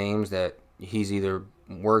great names that he's either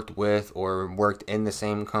worked with or worked in the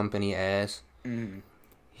same company as.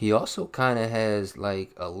 He also kind of has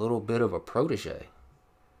like a little bit of a protege.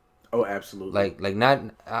 Oh, absolutely. Like not.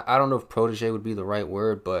 I don't know if protege would be the right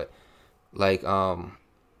word, but like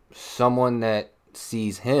someone that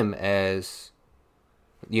sees him as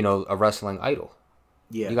a wrestling idol.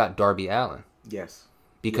 Yeah. You got Darby Allin. Yes.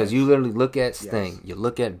 Because you literally look at Sting, you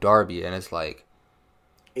look at Darby, and it's like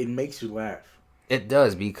it makes you laugh. It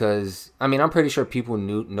does, because I'm pretty sure people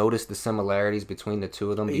noticed the similarities between the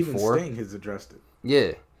two of them before. Even Sting has addressed it.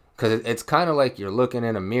 Yeah. Because it's kind of like you're looking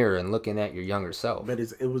in a mirror and looking at your younger self. But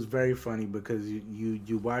it was very funny because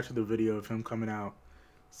you watch the video of him coming out,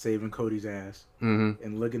 saving Cody's ass,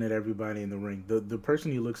 and looking at everybody in the ring. The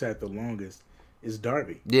person he looks at the longest is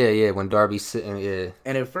Darby. Yeah, when Darby's sitting, yeah.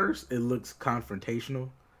 And at first, it looks confrontational.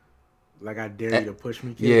 Like, I dare you to push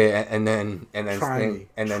me, kid. Yeah, and then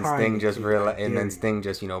Sting just realize, and then Sting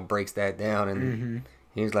just breaks that down, and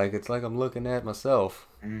he's like, it's like I'm looking at myself.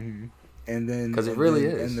 And then because it really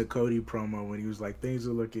is. And the Cody promo when he was like, things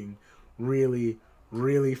are looking really,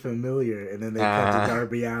 really familiar, and then they cut to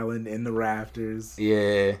Darby Allin in the rafters.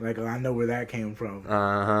 Yeah, like I know where that came from.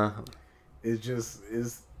 It gives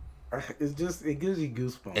you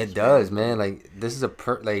goosebumps. It does, man. Like this is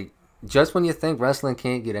just when you think wrestling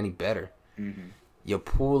can't get any better, you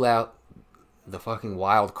pull out the fucking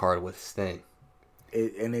wild card with Sting.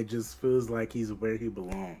 It just feels like he's where he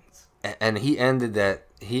belongs. And he ended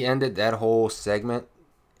that whole segment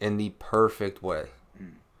in the perfect way.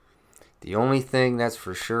 The only thing that's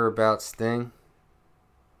for sure about Sting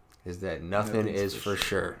is that nothing is for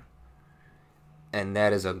sure. And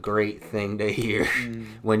that is a great thing to hear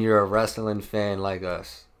when you're a wrestling fan like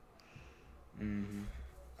us.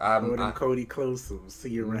 Hold him Cody close, so see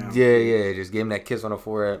you around. Yeah. Just give him that kiss on the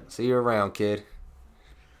forehead. See you around, kid.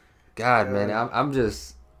 God, man, I'm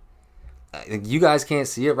just. You guys can't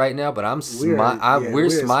see it right now, but we're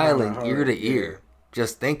smiling ear to ear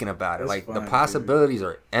just thinking about it. Like, the possibilities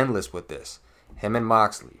are endless with this. Him and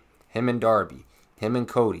Moxley, him and Darby, him and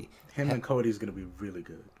Cody. Him and Cody's gonna be really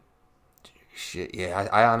good. Shit, yeah.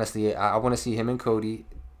 I honestly, I want to see him and Cody.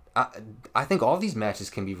 I think all these matches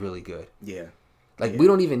can be really good. Yeah. Like, we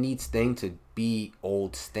don't even need Sting to be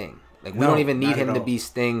old Sting. Like, we don't even need him to be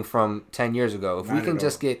Sting from 10 years ago. If we can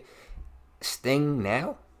just get Sting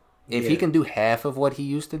now, if he can do half of what he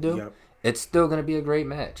used to do, it's still going to be a great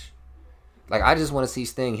match. Like, I just want to see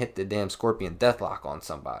Sting hit the damn Scorpion Deathlock on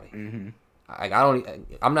somebody. Mm-hmm. Like,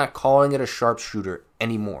 I'm not calling it a sharpshooter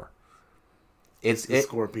anymore. It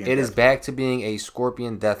is back to being a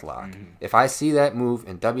Scorpion Deathlock. Mm-hmm. If I see that move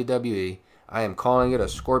in WWE, I am calling it a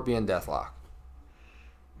Scorpion Deathlock.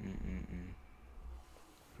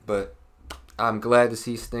 But I'm glad to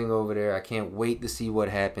see Sting over there. I can't wait to see what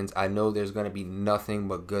happens. I know there's going to be nothing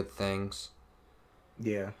but good things.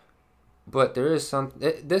 Yeah. But there is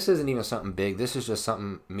this isn't even something big. This is just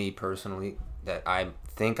something, me personally, that I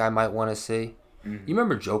think I might want to see. Mm-hmm. You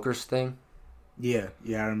remember Joker Sting? Yeah,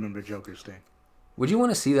 I remember Joker Sting. Would you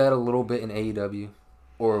want to see that a little bit in AEW?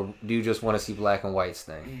 Or do you just want to see black and white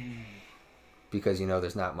Sting? Because,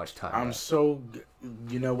 there's not much time left.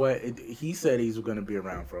 You know what? He said he's going to be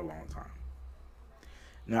around for a long time.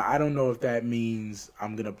 Now, I don't know if that means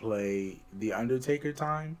I'm going to play The Undertaker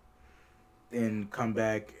time and come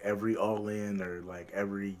back every All-In or like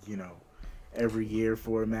every year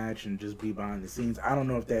for a match and just be behind the scenes. I don't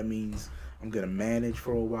know if that means I'm going to manage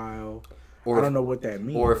for a while. I don't know what that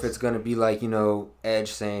means. Or if it's going to be like,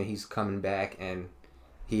 Edge saying he's coming back and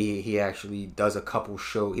he actually does a couple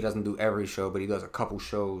shows. He doesn't do every show, but he does a couple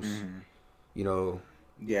shows,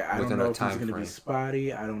 Yeah, I don't know if it's going to be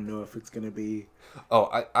spotty. I don't know if it's going to be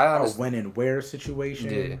I honestly, a when and where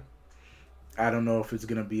situation. Yeah. I don't know if it's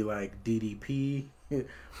going to be like DDP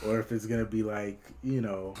or if it's going to be like,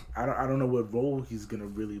 I don't know what role he's going to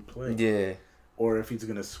really play. Yeah. Or if he's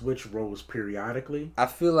going to switch roles periodically. I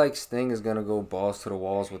feel like Sting is going to go balls to the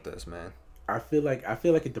walls with this, man. I feel like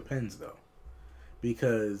it depends, though.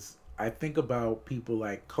 Because I think about people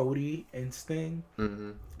like Cody and Sting,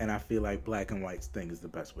 and I feel like black and white Sting is the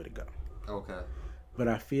best way to go. Okay. But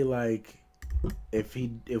I feel like if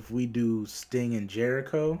we do Sting and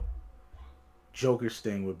Jericho, Joker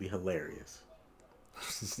Sting would be hilarious.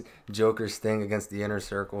 Joker Sting against the Inner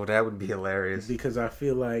Circle, that would be hilarious. Because I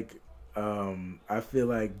feel like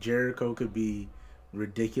Jericho could be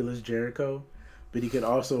ridiculous Jericho. But he's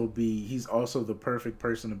also the perfect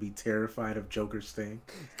person to be terrified of Joker Sting.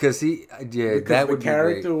 Because that would be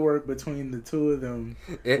character work between the two of them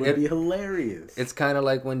would be hilarious. It's kind of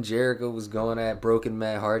like when Jericho was going at Broken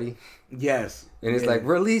Matt Hardy. Yes. And it's like,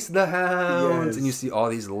 release the hounds. Yes. And you see all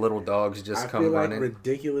these little dogs just come running. I feel like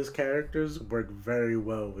ridiculous characters work very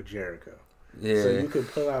well with Jericho. Yeah. So you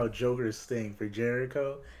could pull out Joker Sting for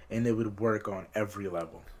Jericho, and it would work on every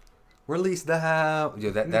level. Release the hound. Yeah,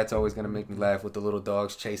 that's always going to make me laugh with the little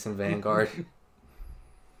dogs chasing Vanguard.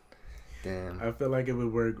 Damn. I feel like it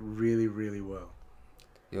would work really, really well.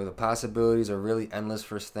 The possibilities are really endless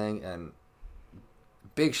for Sting, and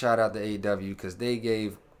big shout out to AEW because they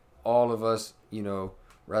gave all of us,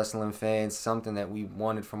 wrestling fans, something that we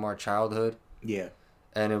wanted from our childhood. Yeah.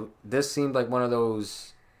 And this seemed like one of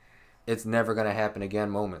those it's never going to happen again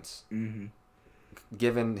moments. Mm-hmm.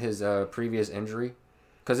 Given his previous injury.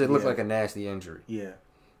 Because it looked like a nasty injury. Yeah.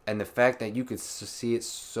 And the fact that you could see it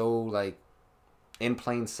so, in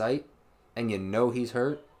plain sight, and he's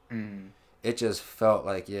hurt, it just felt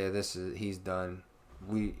like, he's done.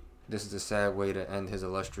 This is a sad way to end his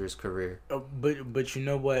illustrious career. But you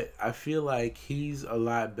know what? I feel like he's a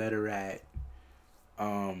lot better at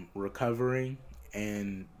recovering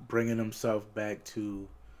and bringing himself back to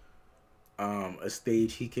a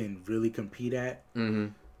stage he can really compete at. Mm-hmm.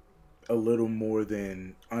 A little more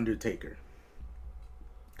than Undertaker,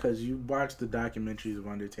 because you watch the documentaries of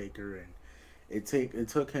Undertaker, and it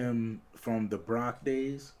took him from the Brock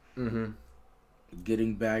days,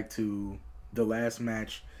 getting back to the last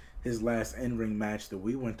match, his last in-ring match that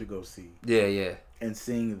we went to go see. Yeah. And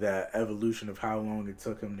seeing the evolution of how long it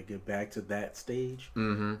took him to get back to that stage.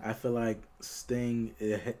 Mm-hmm. I feel like Sting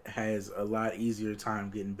has a lot easier time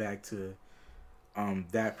getting back to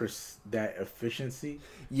that efficiency.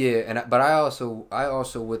 Yeah, but I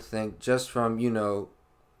also would think, just from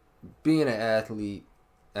being an athlete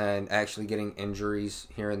and actually getting injuries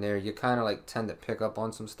here and there, you kind of tend to pick up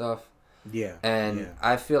on some stuff. Yeah. And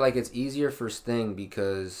I feel like it's easier for Sting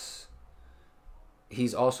because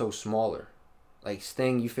he's also smaller. Like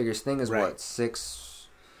Sting, you figure Sting is Right. what, 6...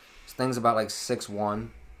 Sting's about like 6'1",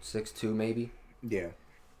 6'2", maybe. Yeah.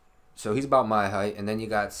 So he's about my height, and then you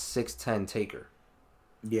got 6'10" Taker.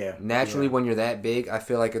 Yeah. Naturally, yeah. when you're that big, I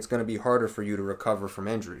feel like it's going to be harder for you to recover from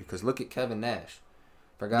injury. Because look at Kevin Nash.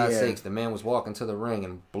 For God's sakes, the man was walking to the ring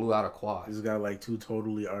and blew out a quad. He's got like 2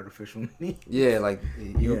 totally artificial knees. Yeah, like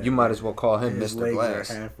you might as well call him His Mr. legs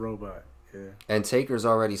Glass. are half robot. Yeah. And Taker's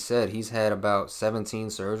already said he's had about 17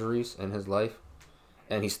 surgeries in his life,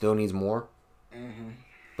 and he still needs more. Mm-hmm.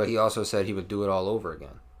 But he also said he would do it all over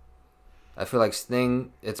again. I feel like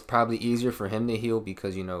Sting, it's probably easier for him to heal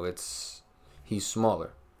because, he's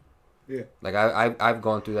smaller. Yeah. Like, I've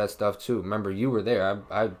gone through that stuff, too. Remember, you were there.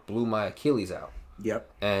 I blew my Achilles out. Yep.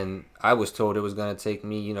 And I was told it was going to take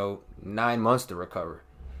me, 9 months to recover.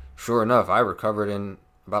 Sure enough, I recovered in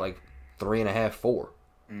about, 3.5, 4.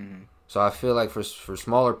 Mm-hmm. So I feel like for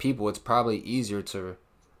smaller people, it's probably easier to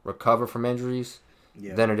recover from injuries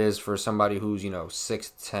than it is for somebody who's,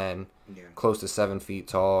 6'10", close to 7 feet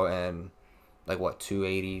tall, and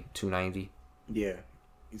 280, 290. Yeah.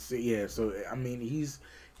 So I mean, he's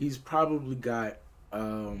probably got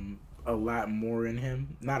a lot more in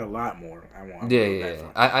him. Not a lot more.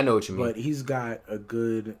 I know what you mean. But he's got a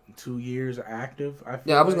good 2 years active.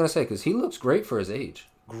 I was gonna say because he looks great for his age.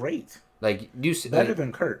 Great. Better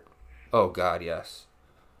than Kurt. Oh God, yes.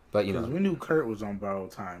 But because we knew Kurt was on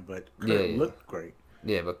borrowed time, but Kurt looked great.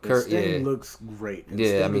 Yeah, but Kurt, Sting looks great. And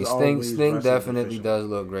Sting definitely does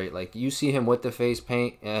look great. Like, you see him with the face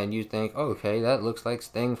paint, and you think, oh, okay, that looks like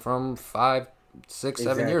Sting from 5, 6,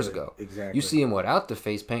 7 years ago. Exactly. You see him without the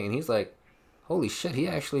face paint, and he's like, holy shit, he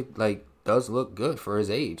actually, does look good for his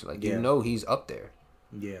age. He's up there.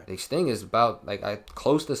 Yeah. Sting is about,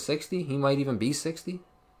 close to 60. He might even be 60.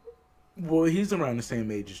 Well, he's around the same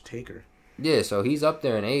age as Taker. Yeah, so he's up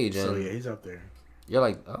there in age. So, yeah, he's up there. You're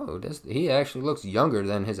like, oh, he actually looks younger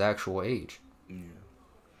than his actual age. Yeah.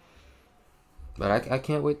 But I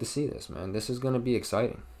can't wait to see this, man. This is going to be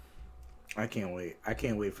exciting. I can't wait. I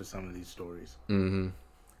can't wait for some of these stories. Mm-hmm.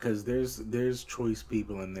 Because there's choice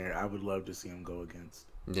people in there I would love to see him go against.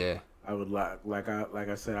 Yeah. I would like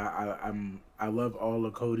I said, I love all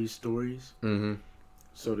of Cody's stories. Mm-hmm.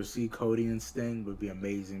 So to see Cody and Sting would be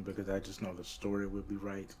amazing because I just know the story would be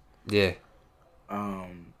right. Yeah.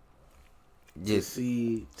 To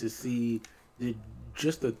see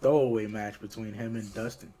just the throwaway match between him and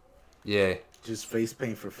Dustin. Yeah. Just face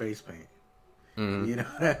paint for face paint. Mm-hmm. You know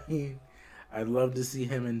what I mean? I'd love to see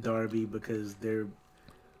him and Darby because they're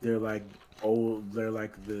like old. They're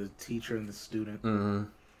like the teacher and the student. Mm-hmm.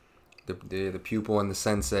 The pupil and the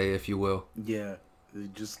sensei, if you will. Yeah,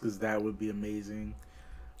 just because that would be amazing.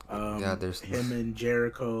 God, there's him and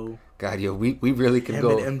Jericho. God, yo, we really could him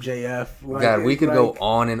go. And MJF. God, we could go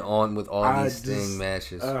on and on with all these Sting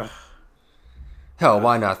matches. Hell,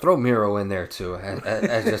 why not throw Miro in there too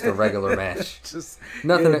as just a regular match? Just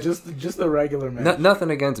a regular match.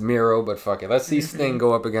 Nothing against Miro, but fuck it. Let's see Sting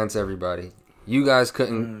go up against everybody. You guys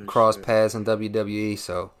couldn't cross paths in WWE,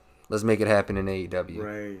 so let's make it happen in AEW.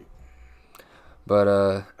 Right. But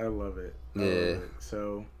I love it. Yeah.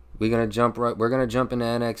 So we're gonna jump into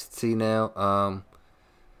NXT now.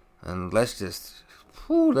 And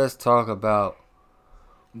let's talk about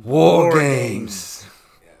War Games.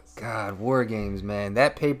 Yes. God, War Games, man.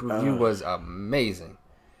 That pay-per-view was amazing.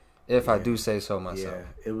 If I do say so myself.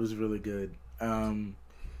 Yeah, it was really good.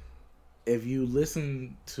 If you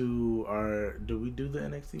listen to did we do the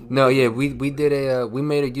NXT? No, yeah, we did we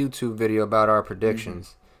made a YouTube video about our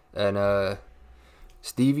predictions. Mm-hmm. And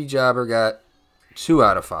Stevie Jobber got 2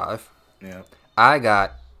 out of 5. Yeah. I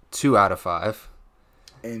got 2 out of 5.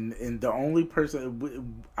 And the only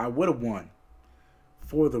person I would have won,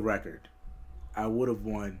 for the record, I would have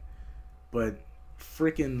won, but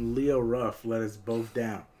freaking Leo Ruff let us both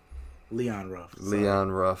down. Leon Ruff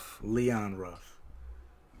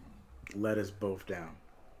let us both down.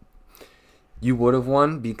 You would have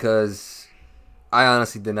won because I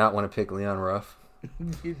honestly did not want to pick Leon Ruff.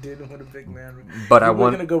 You didn't want to pick Leon Ruff, but I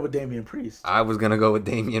was going to go with Damian Priest. I was going to go with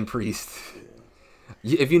Damian Priest.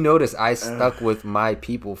 If you notice, I stuck with my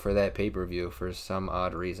people for that pay-per-view for some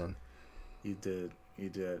odd reason. You did.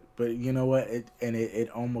 But you know what? It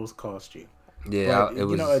almost cost you. Yeah, but, it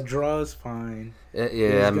was. A draw is fine.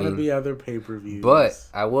 There's going to be other pay-per-views. But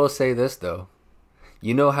I will say this, though.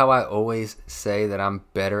 You know how I always say that I'm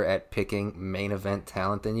better at picking main event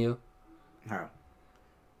talent than you? How?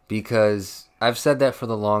 Because I've said that for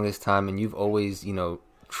the longest time, and you've always,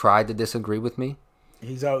 tried to disagree with me.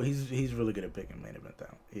 He's really good at picking main event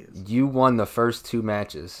talent. He is. You won the first 2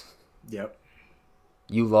 matches. Yep.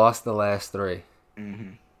 You lost the last 3.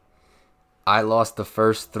 Mm-hmm. I lost the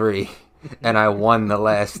first 3, and I won the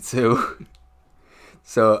last 2.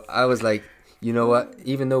 So I was like, you know what?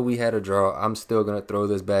 Even though we had a draw, I'm still going to throw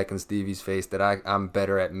this back in Stevie's face that I'm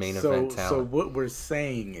better at main event talent. So what we're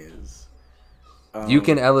saying is... you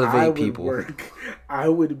can elevate people. I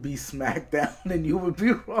would be SmackDown and you would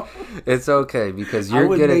be Raw. It's okay because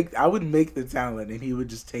you're getting... I would make the talent and he would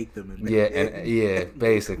just take them.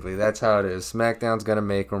 Basically. That's how it is. SmackDown's going to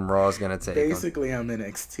make them. Raw's going to take them. Basically, I'm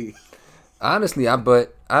NXT. Honestly,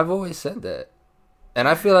 but I've always said that. And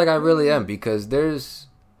I feel like I really am because there's...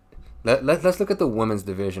 Let's look at the women's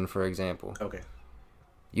division, for example. Okay.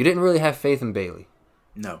 You didn't really have faith in Bayley.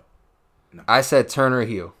 No. I said turn her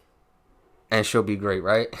heel. And she'll be great,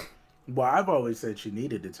 right? Well, I've always said she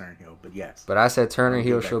needed to turn heel, but yes. But I said turn her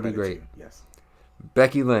heel, she'll be great. Yes.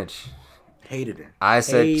 Becky Lynch. Hated her. I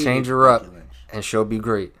said change her up, and she'll be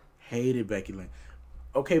great. Hated Becky Lynch.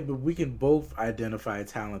 Okay, but we can both identify a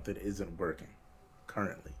talent that isn't working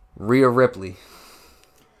currently. Rhea Ripley.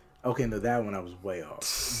 Okay, no, that one I was way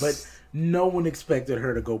off. But no one expected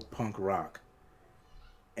her to go punk rock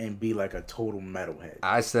and be like a total metalhead.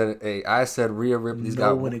 I said Rhea Ripley's got...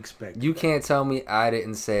 No one expected You that. Can't tell me I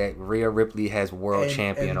didn't say Rhea Ripley has world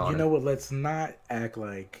champion on her. You know what? Let's not act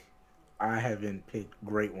like I haven't picked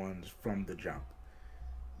great ones from the jump.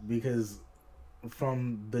 Because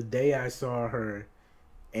from the day I saw her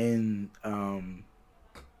in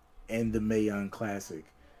the Mae Young Classic,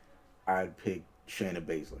 I'd pick Shayna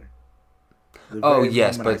Baszler.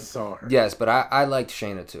 I saw her. Yes, but I liked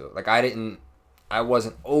Shayna too. Like I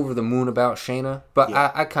wasn't over the moon about Shayna, but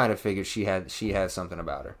yeah. I kind of figured she had something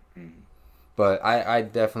about her. Mm-hmm. But I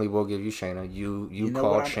definitely will give you Shayna. You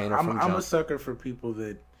called Shayna from jump. I'm a sucker for people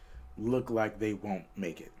that look like they won't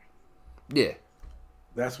make it. Yeah.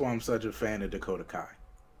 That's why I'm such a fan of Dakota Kai.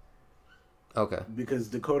 Okay. Because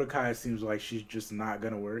Dakota Kai seems like she's just not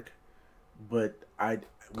gonna work, but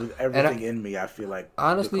with everything in me, I feel like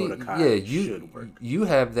honestly, Dakota Kai should work. You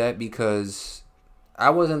have that because I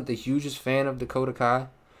wasn't the hugest fan of Dakota Kai,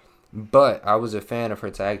 but I was a fan of her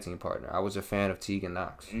tag team partner. I was a fan of Tegan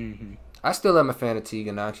Nox. Mm-hmm. I still am a fan of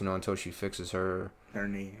Tegan Nox, until she fixes her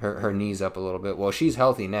knees up a little bit. Well, she's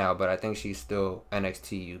healthy now, but I think she's still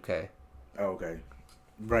NXT UK. Oh, okay.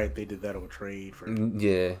 Right, they did that on trade for...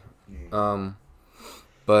 Yeah.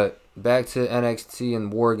 But back to NXT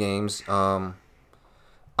and War Games. I'm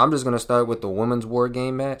just going to start with the women's War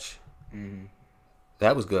Game match. Mm-hmm.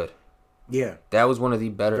 That was good. Yeah. That was one of the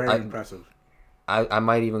better... Very impressive. I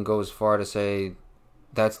might even go as far to say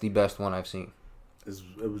that's the best one I've seen.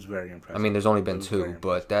 It was very impressive. I mean, there's only been 2,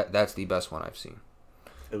 but that's the best one I've seen.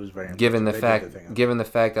 It was very given impressive. Given the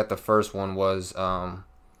fact that the first one was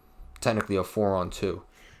technically a 4-on-2.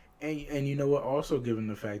 And you know what? Also, given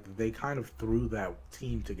the fact that they kind of threw that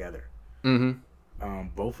team together. Mm-hmm.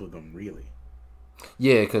 Both of them, really.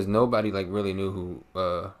 Yeah, because nobody really knew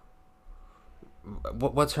who.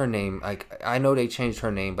 What's her name? I know they changed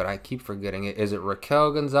her name, but I keep forgetting it. Is it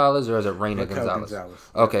Raquel Gonzalez or is it Reina Gonzalez?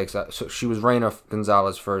 Okay, so she was Reina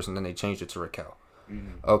Gonzalez first, and then they changed it to Raquel.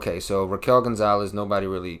 Mm-hmm. Okay, so Raquel Gonzalez, nobody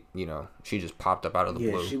really, she just popped up out of the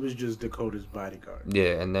blue. Yeah, she was just Dakota's bodyguard.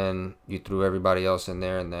 Yeah, and then you threw everybody else in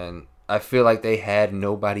there, and then I feel like they had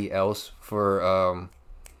nobody else for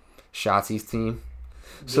Shotzi's team.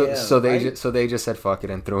 So they just said fuck it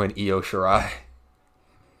and threw in Io Shirai.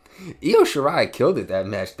 Io Shirai killed it that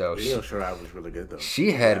match though. Io Shirai was really good though.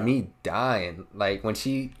 She had me dying. Like when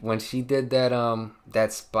she did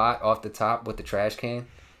that spot off the top with the trash can.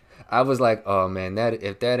 I was like, oh man,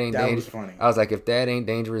 if that ain't dangerous, funny. I was like, if that ain't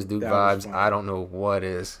dangerous Duke vibes, I don't know what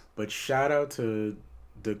is. But shout out to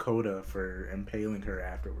Dakota for impaling her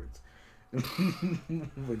afterwards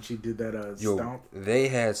when she did that stomp. They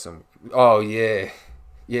had some. Oh yeah.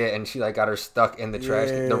 Yeah, and she got her stuck in the trash.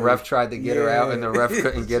 Yeah. The ref tried to get her out, and the ref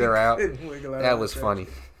couldn't get her out. That was funny.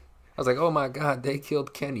 I was like, oh my god, they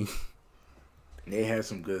killed Kenny. They had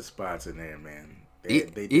some good spots in there, man.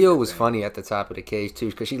 Io was funny at the top of the cage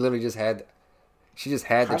too, because she literally just had the trash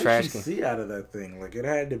can. How did she see out of that thing? It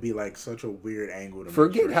had to be such a weird angle.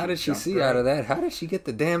 Forget how did she see out of that? How did she get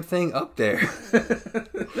the damn thing up there?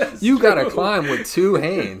 You gotta climb with 2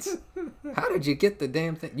 hands. How did you get the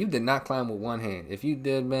damn thing? You did not climb with 1 hand. If you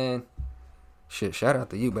did, man, shit, shout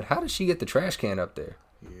out to you. But how did she get the trash can up there?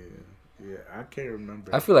 Yeah, I can't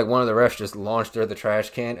remember. I feel like one of the refs just launched her the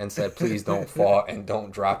trash can and said, please don't fall and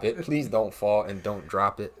don't drop it. Please don't fall and don't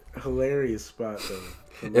drop it. Hilarious spot,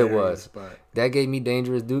 though. It was. Spot. That gave me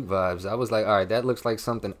Dangerous Duke vibes. I was like, all right, that looks like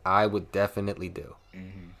something I would definitely do.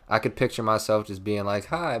 Mm-hmm. I could picture myself just being like,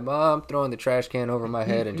 hi, Mom, throwing the trash can over my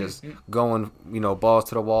head and just going, balls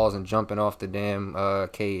to the walls and jumping off the damn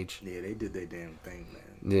cage. Yeah, they did their damn thing, man.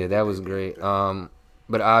 Yeah, that was great.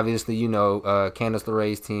 But obviously, Candice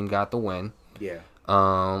LeRae's team got the win. Yeah.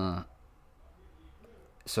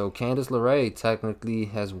 So Candice LeRae technically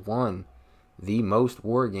has won the most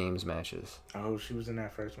War Games matches. Oh, she was in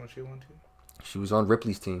that first one she won to? She was on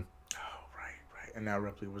Ripley's team. Oh, right. And now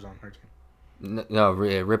Ripley was on her team. No,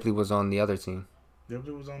 Ripley was on the other team.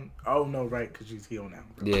 Ripley was on... Oh, no, right, because she's heel now.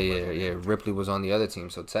 Yeah. Ripley was on the other team.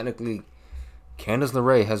 So technically, Candice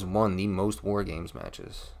LeRae has won the most War Games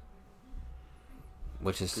matches.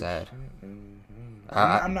 Which is sad. Mm-hmm.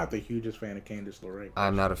 I'm not the hugest fan of Candice LeRae.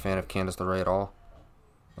 I'm not a fan of Candice LeRae at all.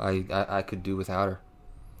 I could do without her.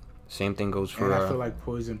 Same thing goes for... And I feel like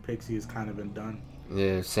Poison Pixie has kind of been done.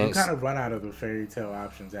 Yeah, same. You kind of run out of the fairy tale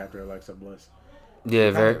options after Alexa Bliss.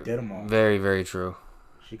 Yeah, did them all. Very, very true.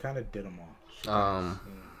 She kind of did them all.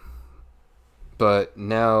 But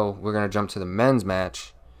now we're gonna jump to the men's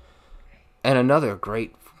match, and another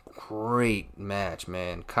great match,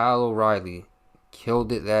 man. Kyle O'Reilly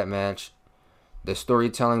killed it that match. The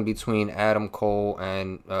storytelling between Adam Cole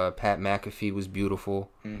and Pat McAfee was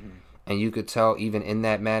beautiful, and you could tell even in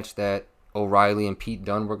that match that O'Reilly and Pete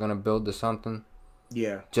Dunne were gonna build to something.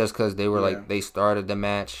 Yeah. Just because they were they started the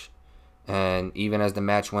match, and even as the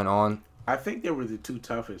match went on. I think they were the two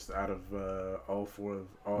toughest out of all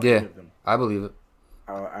eight of them. I believe it.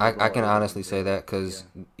 I can honestly say that because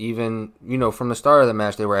even, from the start of the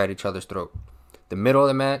match, they were at each other's throat. The middle of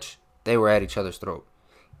the match, they were at each other's throat.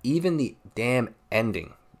 Even the damn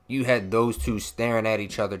ending, you had those two staring at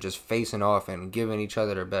each other, just facing off and giving each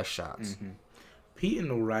other their best shots. Mm-hmm. Pete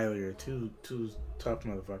and O'Reilly are two tough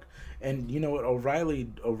motherfuckers. And you know what?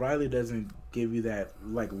 O'Reilly doesn't give you that,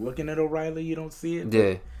 like, looking at O'Reilly, you don't see it.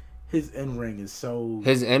 Yeah. His in-ring is so...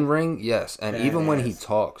 His in-ring, yes. And badass. Even when he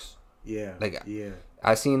talks. Yeah.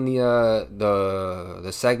 I seen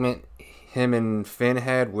the segment him and Finn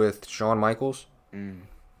had with Shawn Michaels.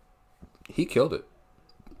 He killed it.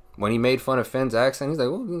 When he made fun of Finn's accent, he's like,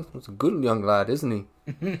 "Oh, it's a good young lad, isn't he?"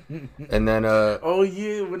 And then, oh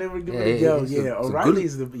yeah, when they were doing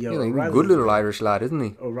O'Reilly's the good little Irish lad, isn't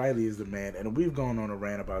he? O'Reilly is the man, and we've gone on a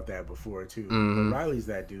rant about that before too. O'Reilly's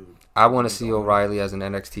that dude. I want to see O'Reilly as an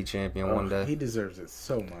NXT champion one day. He deserves it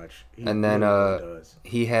so much. And then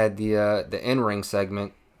he had the in-ring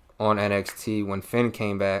segment on NXT when Finn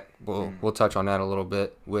came back. We'll touch on that a little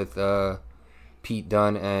bit with Pete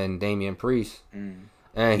Dunne and Damian Priest.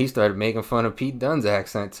 And he started making fun of Pete Dunne's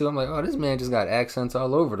accent too. I'm like, oh, this man just got accents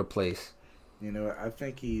all over the place. I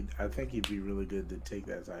think he'd be really good to take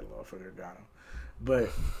that title off of Gargano. But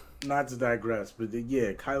not to digress, but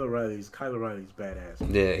Kyle O'Reilly's badass.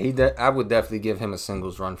 Yeah, I would definitely give him a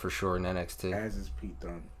singles run for sure in NXT. As is Pete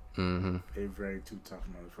Dunne. They're very two tough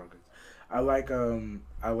motherfuckers. I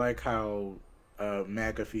like how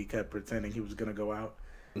McAfee kept pretending he was gonna go out.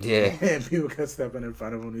 Yeah. And people kept stepping in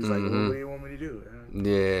front of him. He's like, well, what do you want me to do?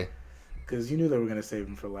 Yeah. Because you knew they were going to save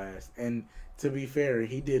him for last. And to be fair,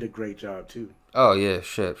 he did a great job, too. Oh, yeah,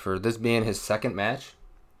 shit. For this being his second match?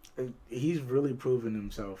 He's really proven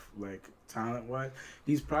himself, like, talent-wise.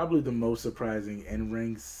 He's probably the most surprising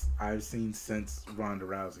in-rings I've seen since Ronda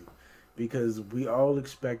Rousey. Because we all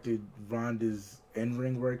expected Ronda's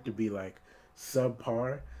in-ring work to be, like,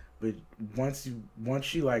 subpar. But once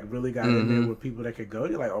she like really got in there with people that could go,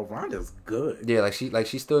 you're like, oh, Ronda's good. Yeah,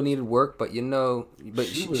 she still needed work, but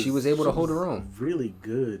she was able to hold her own. Really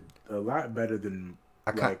good, a lot better than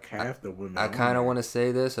half the women. I kind of want to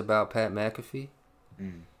say this about Pat McAfee.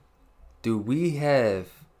 Do we have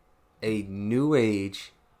a new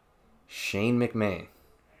age Shane McMahon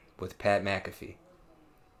with Pat McAfee?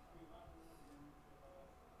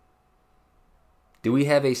 Do we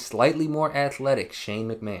have a slightly more athletic Shane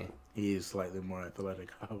McMahon? He is slightly more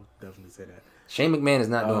athletic. I would definitely say that. Shane McMahon is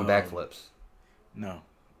not doing backflips. No.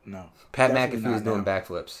 Pat McAfee is doing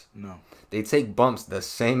backflips. No. They take bumps the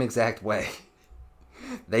same exact way.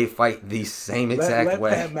 They fight the same exact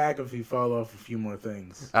way. Let Pat McAfee fall off a few more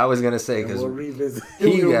things. I was going to say, because we'll revisit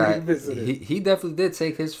he definitely did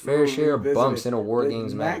take his fair share of bumps in a War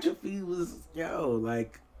Games match. McAfee was,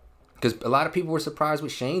 because a lot of people were surprised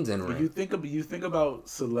with Shane's in ring. You think about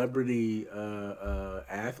celebrity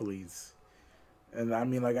athletes, and I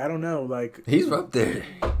mean, I don't know, he's up there.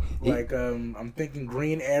 I'm thinking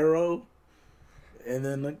Green Arrow, and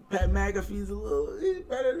then Pat McAfee's he's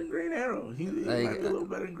better than Green Arrow. He might be a little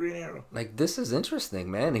better than Green Arrow. This is interesting,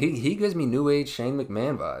 man. He gives me new age Shane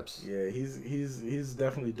McMahon vibes. Yeah, he's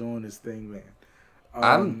definitely doing his thing, man.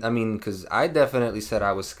 Because I definitely said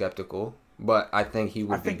I was skeptical. But I think he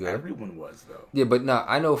would be good. Everyone was, though. Yeah, but no,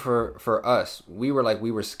 I know for us, we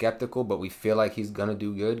were skeptical, but we feel like he's gonna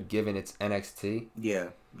do good given it's NXT. Yeah.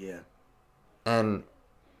 And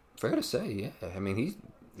fair to say, yeah. I mean,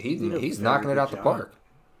 he's knocking it out the park.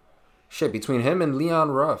 Shit, between him and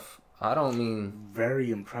Leon Ruff, I don't mean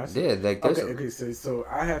very impressive. Yeah, like okay. So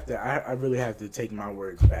I really have to take my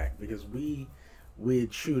words back because we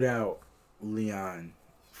had chewed out Leon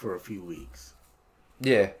for a few weeks.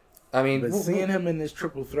 Yeah. I mean, but seeing him in this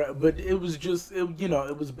triple threat, but it was just, it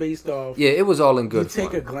was based off. Yeah, it was all in good fun. You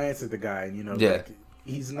take a glance at the guy, and like,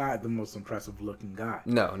 he's not the most impressive looking guy.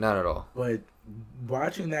 No, not at all. But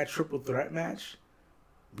watching that triple threat match,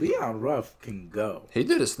 Leon Ruff can go. He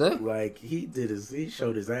did his thing. Like he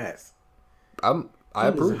showed his ass. I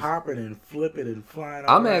approve. Was hopping and flipping and flying.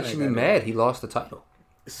 I'm actually mad he lost the title.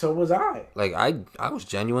 So was I. Like I was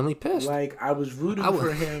genuinely pissed. Like I was rooting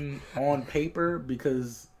for him on paper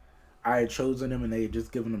because I had chosen him and they had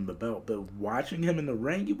just given him the belt. But watching him in the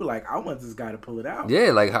ring, you be like, I want this guy to pull it out.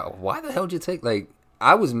 Yeah, like why the hell did you take? Like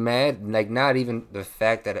I was mad. Like not even the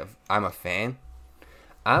fact that I'm a fan.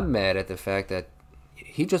 I'm mad at the fact that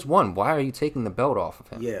he just won. Why are you taking the belt off of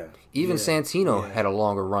him? Yeah. Even Santino had a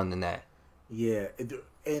longer run than that. Yeah,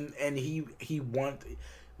 and he wanted,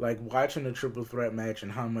 like, watching the triple threat match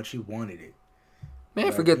and how much he wanted it. Man,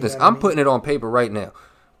 like, forget this. I'm putting it on paper right now.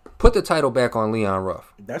 Put the title back on Leon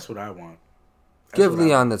Ruff. That's what I want. Give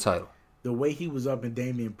Leon the title. The way he was up in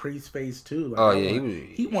Damian Priest's face too. Like,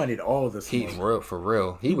 he wanted all the smoke. For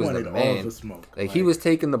real. He was wanted the man. All the smoke. Like he was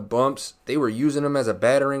taking the bumps. They were using him as a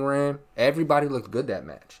battering ram. Everybody looked good that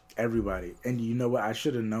match. Everybody. And you know what? I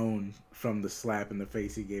should have known from the slap in the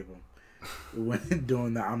face he gave him when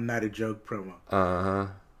doing the "I'm Not a Joke" promo.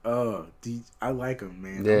 I like him,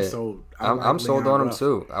 man. Yeah. I'm sold. I'm sold on him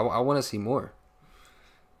too. I want to see more.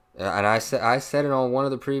 And I said it on one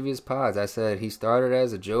of the previous pods. I said he started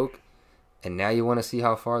as a joke, and now you want to see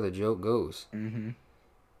how far the joke goes. Mm-hmm.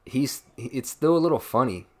 It's still a little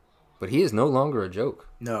funny, but he is no longer a joke.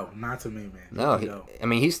 No, not to me, man. No, I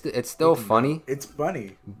mean it's still funny. Go. It's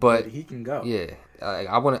funny, but he can go. Yeah,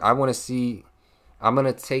 I want to see. I'm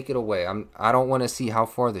gonna take it away. I don't want to see how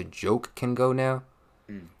far the joke can go now.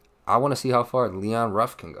 I want to see how far Leon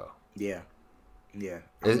Ruff can go. Yeah.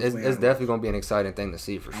 It's definitely gonna be an exciting thing to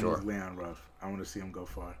see for sure. Leon Ruff. I want to see him go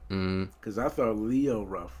far. Because I thought Leo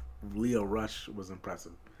Rush was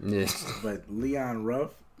impressive. Yeah. But Leon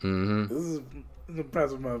Ruff, this is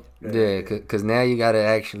impressive. Yeah, because now you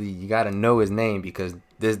gotta know his name because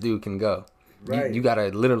this dude can go. Right. You gotta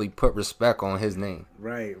literally put respect on his name.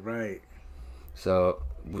 Right. So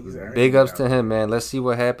big ups to him, man. Let's see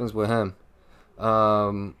what happens with him.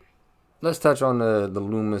 Let's touch on the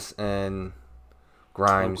Lumis and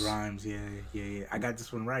Grimes. Oh, Grimes, yeah. I got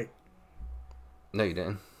this one right. No, you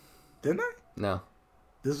didn't. Didn't I? No.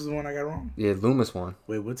 This was the one I got wrong? Yeah, Lumis won.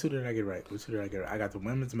 Wait, what two did I get right? I got the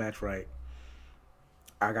women's match right.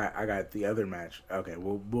 I got the other match. Okay,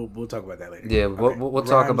 we'll talk about that later. Yeah, we'll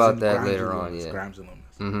talk about that later on. Lumis, yeah, Grimes and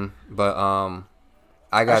Lumis. But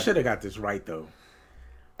I should have got this right though.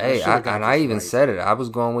 Hey, I even said it. I was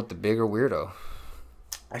going with the bigger weirdo.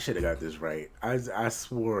 I should have got this right. I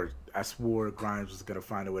swore Grimes was gonna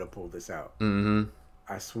find a way to pull this out.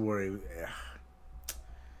 I swore.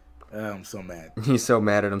 I'm so mad. He's so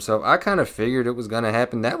mad at himself. I kind of figured it was gonna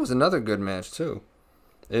happen. That was another good match too.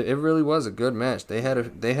 It really was a good match. They had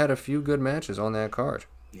a few good matches on that card.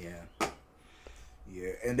 Yeah,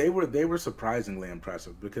 and they were surprisingly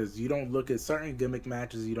impressive because you don't look at certain gimmick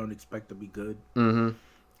matches you don't expect to be good.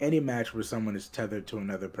 Any match where someone is tethered to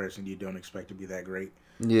another person you don't expect to be that great.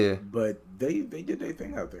 Yeah, but they did their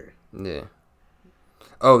thing out there. Yeah.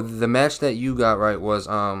 Oh, the match that you got right was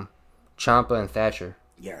Ciampa and Thatcher.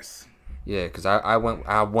 Yes. Yeah, because I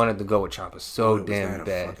wanted to go with Ciampa so damn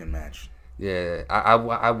bad. Fucking match. Yeah,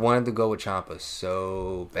 I wanted to go with Ciampa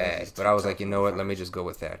so bad, but I was like, you know what? Let me just go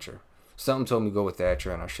with Thatcher. Something told me to go with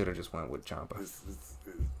Thatcher, and I should have just went with Ciampa.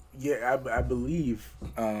 Yeah, I believe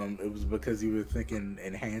it was because you were thinking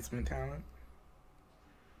enhancement talent.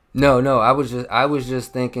 No, I was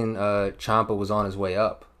just thinking Ciampa was on his way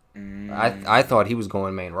up. I thought he was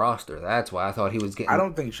going main roster. That's why I thought he was getting. I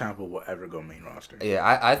don't think Ciampa will ever go main roster.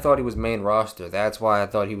 Yeah, I thought he was main roster. That's why I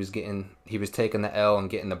thought he was taking the L and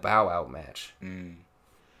getting the bow out match.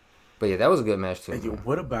 But yeah, that was a good match too. Hey,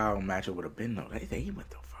 what a bow match it would have been though. They went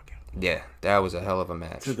the fucking. Yeah, that was a hell of a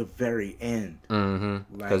match to the very end.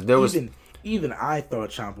 Because there was even I thought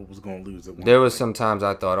Ciampa was going to lose at one There was some times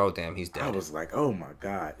I thought, oh damn, he's dead. I was like, oh my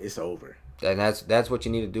god, it's over. And that's what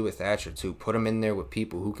you need to do with Thatcher too. Put him in there with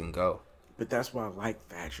people who can go. But that's why I like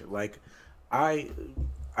Thatcher. Like, I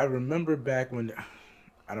remember back when,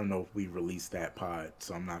 I don't know if we released that pod,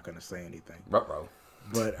 so I'm not gonna say anything. Ruh-roh.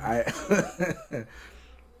 But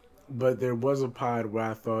but there was a pod where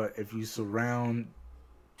I thought if you surround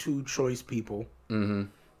two choice people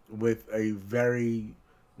with a very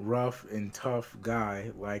rough and tough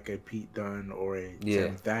guy like a Pete Dunne or a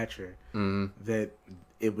Tim Thatcher, that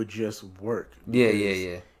it would just work.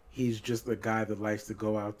 Yeah. He's just a guy that likes to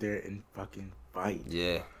go out there and fucking fight.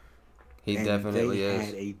 Yeah. He definitely is. They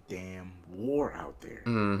had a damn war out there.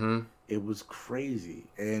 It was crazy.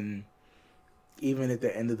 And even at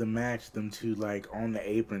the end of the match, them two like on the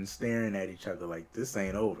apron staring at each other like, this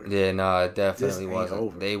ain't over. Yeah, no, it definitely wasn't.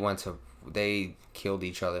 Over. They killed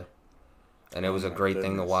each other. And it was a great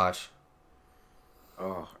thing to watch.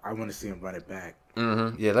 Oh, I want to see him run it back.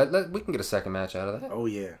 Yeah, we can get a second match out of that. Oh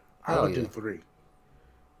yeah, I would do 3.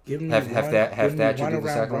 Give me have that one you do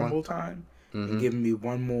the second Rumble one? Time, and give me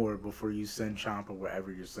one more before you send Ciampa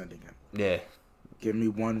wherever you're sending him. Yeah. Give me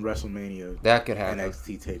one WrestleMania. That could happen.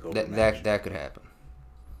 NXT Takeover match. That could happen.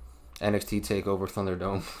 NXT Takeover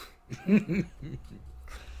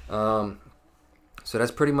Thunderdome. So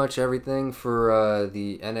that's pretty much everything for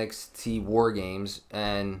the NXT War Games.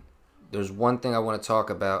 And there's one thing I want to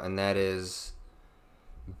talk about, and that is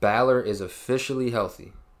Balor is officially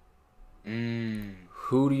healthy.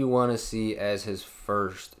 Who do you want to see as his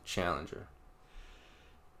first challenger?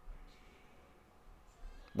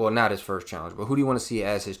 Well, not his first challenger, but who do you want to see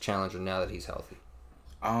as his challenger now that he's healthy?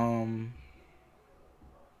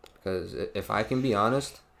 Because if I can be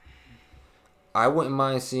honest, I wouldn't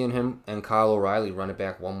mind seeing him and Kyle O'Reilly run it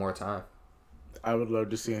back one more time. I would love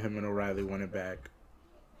to see him and O'Reilly run it back.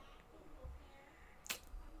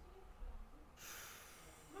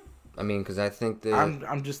 I mean, because I think that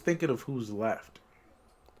I'm just thinking of who's left.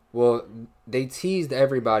 Well, they teased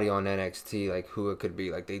everybody on NXT, like who it could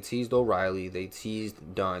be. Like they teased O'Reilly, they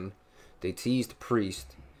teased Dunn, they teased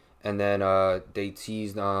Priest, and then they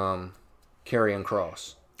teased Karrion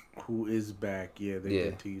Kross. Who is back? Yeah, they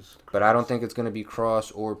did tease. Kross. But I don't think it's gonna be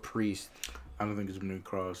Kross or Priest. I don't think it's gonna be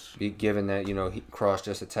Kross. Given that Kross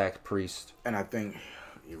just attacked Priest. And I think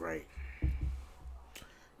you're right.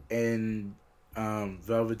 And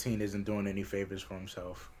Velveteen isn't doing any favors for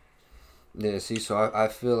himself. Yeah, see, so I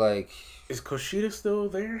feel like... Is Kushida still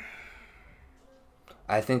there?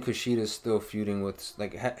 I think Kushida's still feuding with...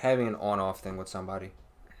 Like, having an on-off thing with somebody.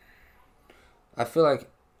 I feel like,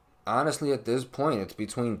 honestly, at this point, it's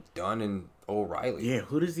between Dunn and O'Reilly. Yeah,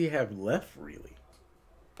 who does he have left, really?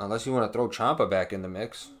 Unless you want to throw Ciampa back in the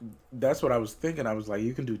mix. That's what I was thinking. I was like,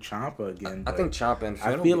 you can do Ciampa again. I think Ciampa and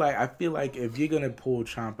Finn. I feel like if you're gonna pull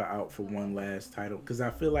Ciampa out for one last title, because I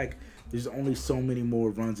feel like there's only so many more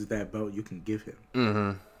runs at that belt you can give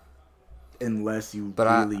him. Unless you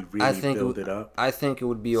really build it up. I think it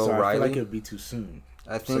would be O'Reilly. I feel like it would be too soon.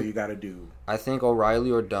 So you got to do. I think O'Reilly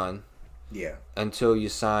or Dunn. Yeah. Until you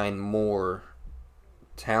sign more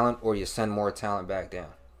talent or you send more talent back down.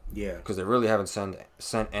 Yeah, because they really haven't sent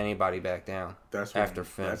anybody back down. After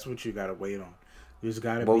Finn. That's what you got to wait on. There's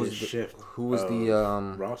got to be a shift. Who was the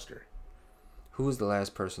roster? Who was the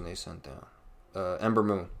last person they sent down? Ember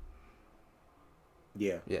Moon.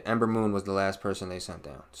 Yeah, Ember Moon was the last person they sent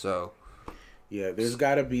down. So, yeah, there's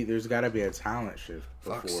got to be a talent shift.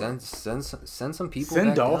 Fuck, send some people.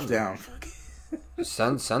 Send Dolph down.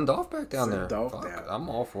 Send Dolph back down there. Dolph down. I'm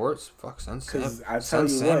all for it. Fuck, send Sammy. Because I tell you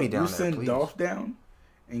Sammy what, down you there, send please. Dolph down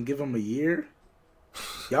and give him a year,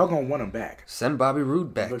 y'all gonna want him back. Send Bobby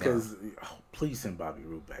Roode back down. Please send Bobby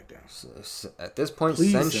Roode back down. At this point,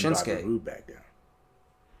 please send Shinsuke. Bobby Roode back down.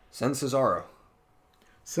 Send Cesaro.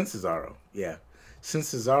 Yeah. Send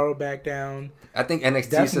Cesaro back down. I think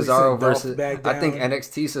NXT Cesaro versus. I think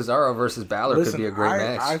NXT Cesaro versus Balor could be a great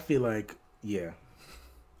match. I feel like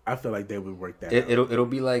they would work that out. It'll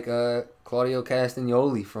be like Claudio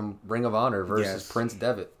Castagnoli from Ring of Honor versus Prince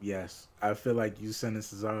Devitt. Yes. I feel like you sending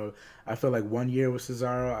Cesaro. I feel like 1 year with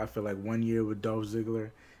Cesaro. I feel like 1 year with Dolph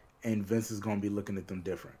Ziggler. And Vince is going to be looking at them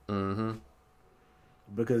different. Mm-hmm.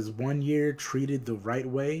 Because 1 year treated the right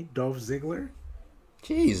way, Dolph Ziggler.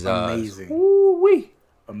 Jesus. Amazing. Woo-wee.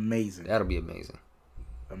 Amazing. That'll be amazing.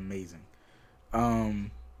 Amazing.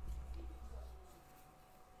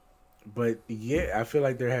 But yeah, I feel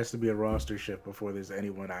like there has to be a roster shift before there's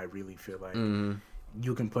anyone I really feel like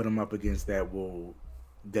you can put them up against that you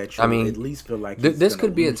at least feel like this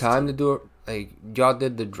could be a time to do it. Like, y'all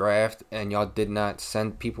did the draft and y'all did not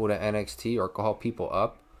send people to NXT or call people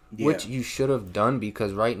up, which you should have done,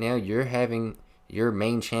 because right now you're having your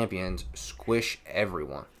main champions squish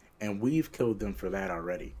everyone. And we've killed them for that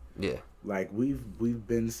already. Yeah. Like, we've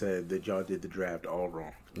been said that y'all did the draft all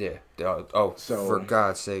wrong. Yeah. So for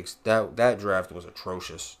God's sakes, that draft was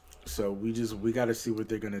atrocious. So we got to see what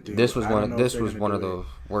they're gonna do. This was one of the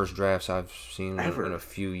worst drafts I've seen in a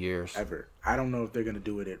few years. Ever. I don't know if they're gonna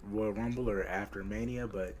do it at Royal Rumble or after Mania,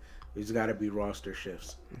 but there's got to be roster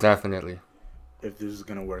shifts. Definitely. if this is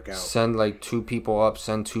gonna work out. Send like 2 people up,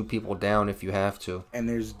 send 2 people down if you have to. And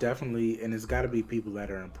there's definitely, and it's got to be people that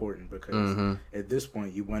are important because at this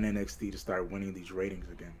point you want NXT to start winning these ratings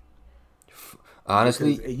again.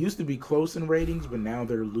 Honestly, because it used to be close in ratings, but now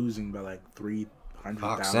they're losing by like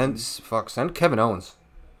 300,000. Send Kevin Owens.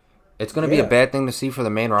 It's gonna be a bad thing to see for the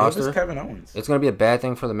main roster. Give us Kevin Owens. It's gonna be a bad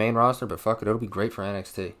thing for the main roster, but fuck it, it'll be great for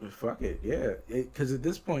NXT. Fuck it, yeah. Because at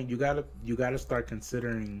this point, you gotta start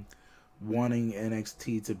considering wanting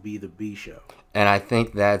NXT to be the B show. And I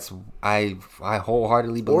think that's I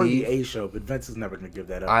wholeheartedly believe, or the A show, but Vince is never gonna give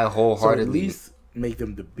that up. I wholeheartedly, so at least make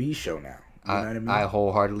them the B show now. You know what I mean? I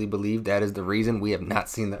wholeheartedly believe that is the reason we have not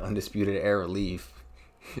seen the Undisputed Era leave.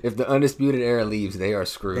 If the Undisputed Era leaves, they are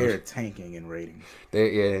screwed. They're tanking in ratings.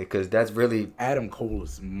 Because that's really Adam Cole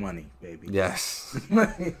is money, baby. Yes.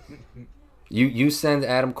 You send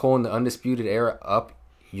Adam Cole and the Undisputed Era up.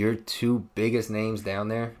 Your 2 biggest names down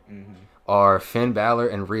there are Finn Balor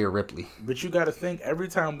and Rhea Ripley. But you got to think, every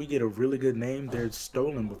time we get a really good name, they're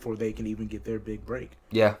stolen before they can even get their big break.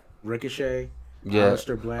 Yeah. Ricochet. Yeah.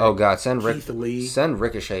 Aleister Black. Oh God, Keith Lee. Send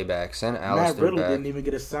Ricochet back. Send Aleister Matt Riddle back. didn't even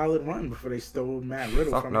get a solid run before they stole Matt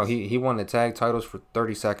Riddle from no, us. he won the tag titles for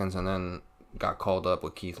 30 seconds and then got called up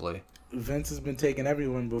with Keith Lee. Vince has been taking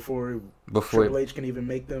everyone before Triple H can even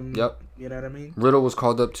make them. Yep. You know what I mean? Riddle was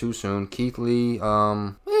called up too soon. Keith Lee,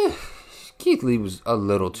 Keith Lee was a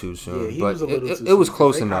little too soon. Yeah, he but was a little too soon. It was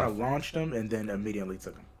close enough. They kind of launched him and then immediately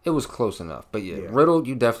took him. It was close enough. But yeah, Riddle,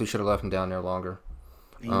 you definitely should have left him down there longer.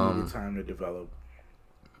 He needed time to develop.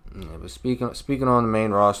 Yeah, but speaking on the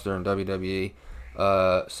main roster in WWE,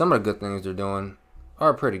 some of the good things they're doing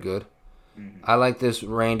are pretty good. I like this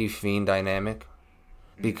Randy Fiend dynamic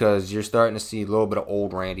because you're starting to see a little bit of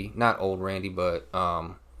old Randy. Not old Randy, but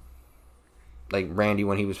like Randy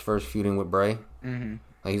when he was first feuding with Bray.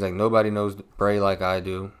 Like he's like, nobody knows Bray like I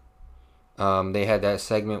do. They had that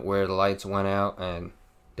segment where the lights went out and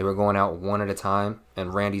they were going out one at a time,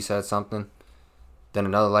 and Randy said something. Then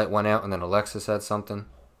another light went out, and then Alexa said something.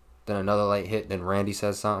 Then another light hit, then Randy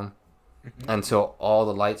says something. Until all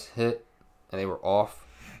the lights hit, and they were off.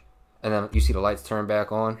 And then you see the lights turn back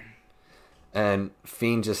on. And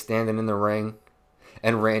Fiend just standing in the ring.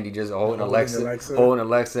 And Randy just holding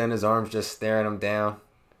Alexa in his arms, just staring him down.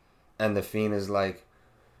 And the Fiend is like,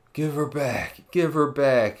 give her back.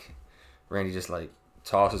 Randy just like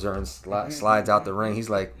tosses her and slides out the ring. He's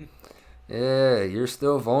like, yeah, you're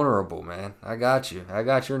still vulnerable, man. I got you. I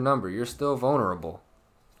got your number. You're still vulnerable.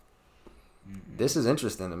 This is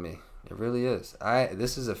interesting to me. It really is.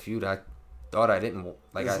 This is a feud I thought I didn't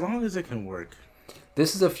like. As long as it can work.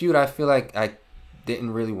 This is a feud I feel like I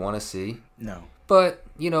didn't really want to see. No. But,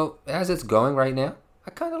 as it's going right now,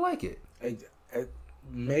 I kind of like it.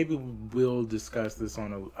 Maybe we'll discuss this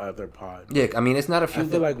on another pod. Yeah, I mean, it's not a feud. I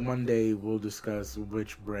feel like one day we'll discuss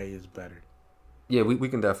which Bray is better. Yeah, we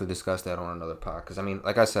can definitely discuss that on another pod. Because, I mean,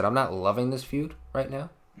 like I said, I'm not loving this feud right now.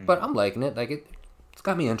 But I'm liking it. Like, it's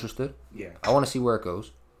got me interested. Yeah. I want to see where it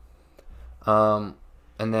goes. And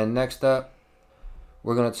then next up,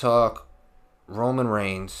 we're going to talk Roman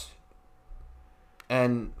Reigns.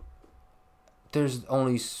 And there's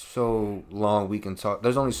only so long we can talk.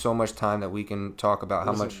 There's only so much time that we can talk about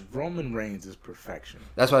how much. Roman Reigns is perfection.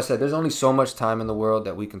 That's why I said there's only so much time in the world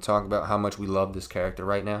that we can talk about how much we love this character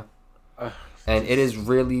right now. And it is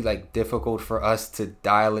really like difficult for us to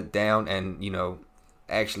dial it down and,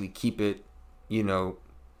 actually keep it,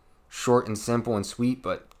 short and simple and sweet.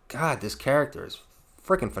 But God, this character is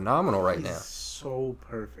freaking phenomenal right now. So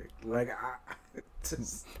perfect.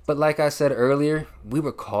 But like I said earlier, we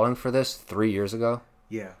were calling for this 3 years ago.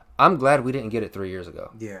 Yeah. I'm glad we didn't get it 3 years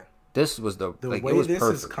ago. Yeah. This was the way it was this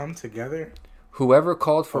perfect. has come together. Whoever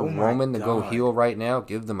called for Roman to go heel right now,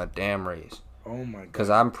 give them a damn raise. Oh my God.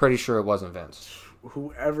 Because I'm pretty sure it wasn't Vince.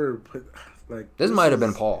 Whoever put this might have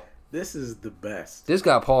been Paul. This is the best. This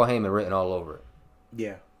got Paul Heyman written all over it.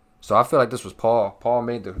 Yeah. So I feel like this was Paul. Paul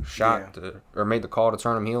made the shot or made the call to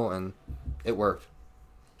turn him heel, and it worked.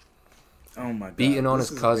 Oh my God. Beating on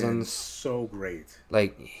his cousins. So great.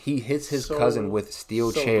 Like, he hits his cousin with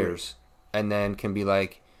steel chairs and then can be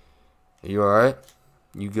like, you alright?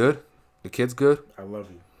 You good? The kid's good? I love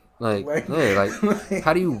you. Like,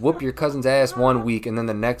 how do you whoop your cousin's ass one week and then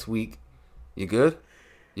the next week, you good?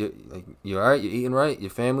 You alright? You eating right?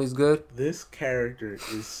 Your family's good? This character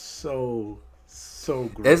is so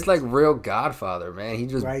great. It's like real Godfather, man. He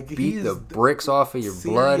just beat the bricks off of your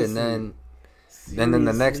blood and then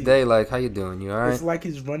the next day, like, how you doing? You alright? It's like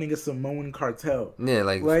he's running a Samoan cartel. Yeah,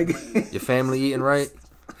 like your family eating right?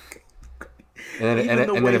 And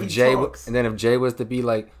then if Jay was to be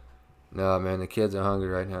like, no, man, the kids are hungry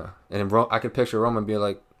right now. And then I could picture Roman being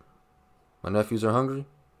like, My nephews are hungry.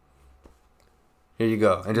 Here you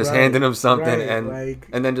go, and just Right, handing him something, right, and like-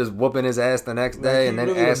 and then just whooping his ass the next day, Like, and he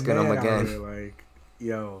then really a asking him man out again. here, like,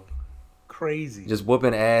 yo, crazy. Just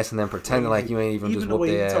whooping ass and then pretending like you ain't even just the whooped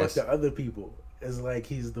way their he ass. talks to other people is like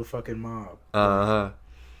he's the fucking mob. Uh-huh.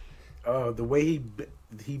 Oh, the way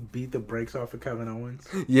he beat the brakes off of Kevin Owens.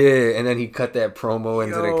 Yeah, and then he cut that promo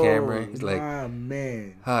into the camera. He's like, my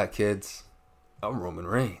man, "Hi, kids. I'm Roman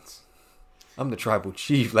Reigns. I'm the tribal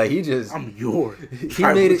chief." Like he just I'm yours. he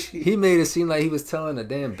made it. He made it seem like he was telling a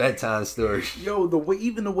damn bedtime story. Yo, the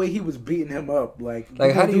way he was beating him up, like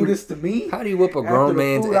how do you do this to me? How do you whoop a grown After the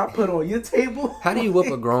man's? food I put on your table? How do you whoop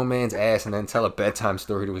a grown man's ass and then tell a bedtime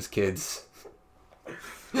story to his kids?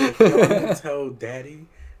 I'm gonna tell Daddy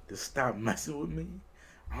to stop messing with me.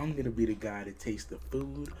 I'm gonna be the guy that takes the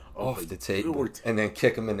food Off the table and then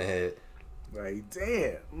kick him in the head. Like,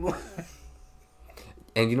 damn.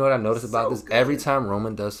 And you know what I noticed about this? good. Every time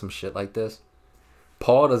Roman does some shit like this,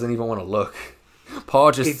 Paul doesn't even want to look.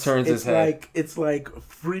 Paul just turns his head. It's like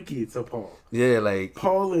freaky to Paul. Yeah, like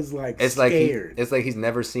Paul is like it's scared. it's like he's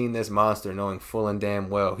never seen this monster, knowing full and damn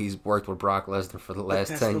well he's worked with Brock Lesnar for the last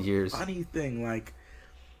That's 10 the years. Funny thing, like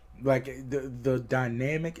the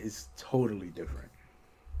dynamic is totally different.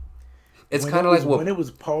 It's When kind it of like was- what when it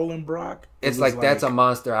was Paul and Brock. it's was like that's a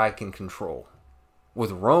monster I can control.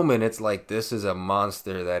 With Roman, it's like this is a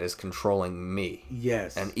monster that is controlling me,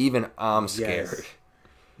 yes, and even I'm scared.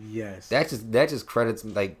 Yes, That just credits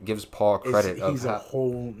like gives Paul credit he's of a how.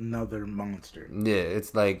 whole nother monster. Yeah,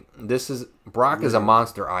 it's like this is Brock is a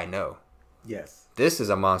monster I know. Yes, This is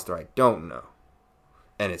a monster I don't know,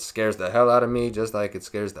 and it scares the hell out of me, just like it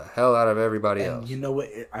scares the hell out of everybody and else. you know what?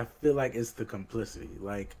 I feel like it's the complicity.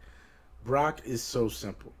 Like Brock is so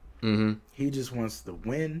simple. Mm-hmm. He just wants to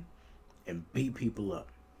win and beat people up.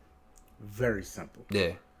 Very simple.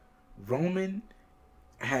 Yeah, Roman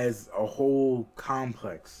has a whole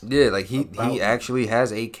complex, yeah, like he About him. actually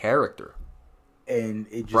has a character. and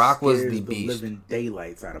it just Brock was scares the the beast. living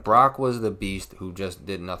daylights out of Brock was the beast who just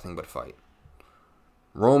did nothing but fight.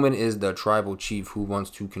 Roman is the tribal chief who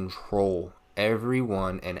wants to control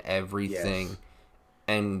everyone and everything, Yes.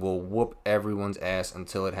 and will whoop everyone's ass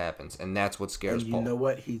until it happens, and that's what scares And you Paul. know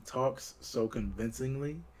what? He talks so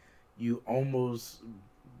convincingly, you almost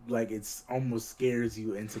it's almost scares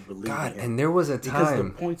you into believing God, him. and there was a Because the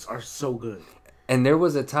time, points are so good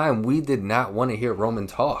we did not want to hear Roman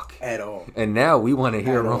talk, at all. and now we want to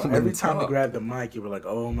hear At all. Roman Every time talk. he grabbed the mic, you were like,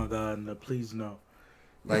 "Oh my god, no, please no!"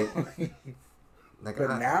 Like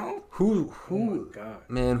But now, who oh my god,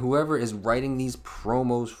 man, whoever is writing these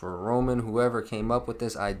promos for Roman, whoever came up with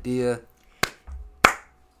this idea,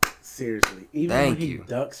 seriously, even Thank when he you.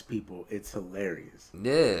 ducks people, it's hilarious.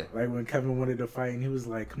 yeah. Like when Kevin wanted to fight, and he was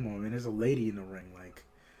like, "Come on, man, there's a lady in the ring. Like,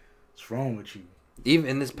 what's wrong with you?" Even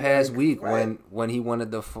in this past Like, week, right.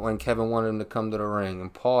 when Kevin wanted him to come to the ring,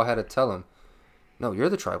 and Paul had to tell him, "No, you're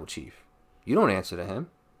the tribal chief. You don't answer to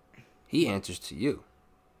him. He answers to you."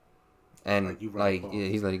 And Like, you right, Paul. yeah,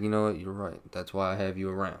 he's like, "You know what? You're right. That's why I have you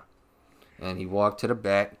around." And he walked to the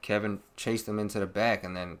back. Kevin chased him into the back,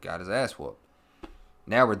 and then got his ass whooped.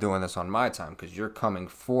 Now we're doing this on my time because you're coming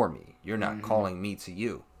for me. You're not calling me to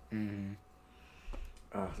you. Mm-hmm.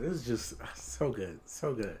 This is just so good,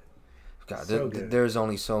 so good. God, So good. there's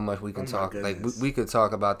only so much we can Oh my talk. Like goodness. we could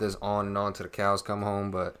talk about this on and on till the cows come home,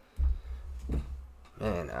 but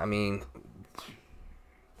man, I mean,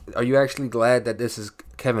 are you actually glad that this is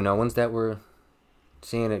Kevin Owens that we're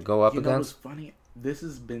seeing it go up You know what's against? funny? This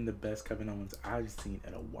has been the best Kevin Owens I've seen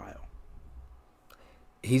in a while.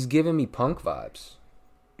 He's giving me Punk vibes.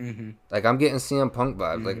 Mm-hmm. Like I'm getting CM Punk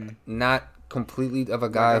vibes. Like not completely of a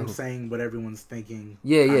guy I'm who. saying what everyone's thinking.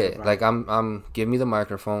 Yeah, kind yeah. of vibe. Like I'm. Give me the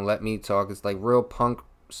microphone. Let me talk. It's like real Punk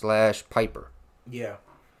 / Piper. Yeah.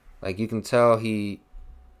 Like you can tell he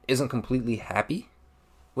isn't completely happy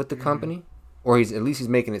with the company, or he's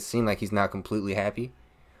making it seem like he's not completely happy,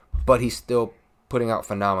 but he's still putting out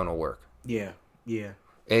phenomenal work. Yeah. Yeah.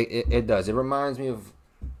 It does. It reminds me of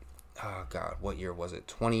oh god, what year was it?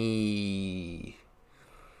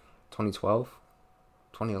 2012,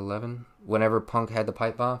 2011. Whenever Punk had the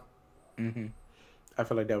pipe bomb. Mm-hmm. I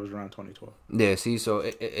feel like that was around 2012. Yeah. See, so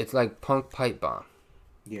it's like Punk pipe bomb.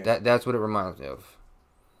 Yeah. That's what it reminds me of.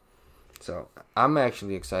 So I'm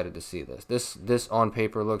actually excited to see this. This on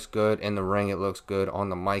paper looks good. In the ring, it looks good. On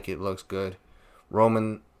the mic, it looks good.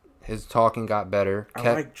 Roman, his talking got better.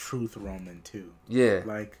 I like Truth Roman too. Yeah.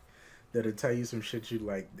 Like that'll tell you some shit you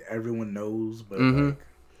like everyone knows, but Mhm. like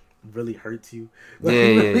really hurts you.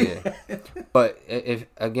 Yeah. But if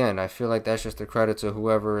again, I feel like that's just a credit to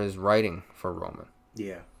whoever is writing for Roman,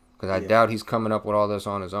 Yeah. because I Yeah. doubt he's coming up with all this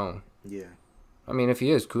on his own. Yeah. I mean, if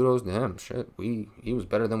he is, kudos to him. Shit, he was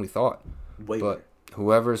better than we thought. Wait. But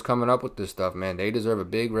whoever is coming up with this stuff, man, they deserve a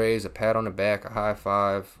big raise, a pat on the back, a high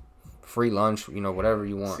five, free lunch, whatever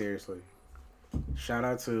you want. Seriously. Shout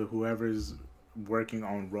out to whoever's working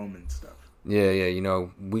on Roman stuff. Yeah.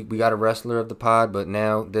 We got a wrestler of the pod, but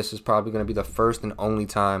now this is probably going to be the first and only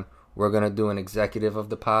time we're going to do an executive of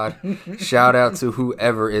the pod. Shout out to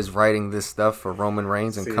whoever is writing this stuff for Roman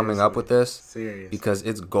Reigns and coming up with this. Seriously. Because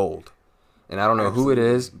it's gold. And I don't know who it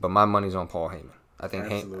is, but my money's on Paul Heyman. I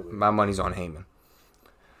think my money's on Heyman.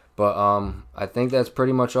 But I think that's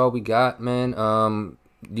pretty much all we got, man.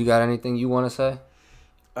 You got anything you want to say?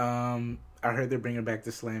 I heard they're bringing back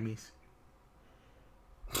the Slammies.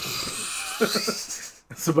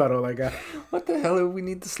 That's about all I got. What the hell do we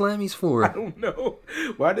need the Slammies for? I don't know.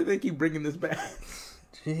 Why do they keep bringing this back?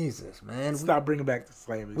 Jesus, man. Stop bringing back the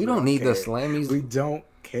Slammies. We don't need the Slammies. We don't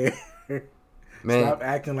care. Man. Stop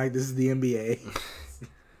acting like this is the NBA.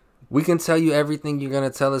 We can tell you everything you're going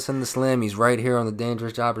to tell us in the Slammies right here on the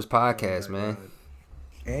Dangerous Jobbers podcast, man. God.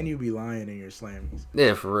 And you be lying in your Slammies.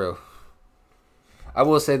 Yeah, for real. I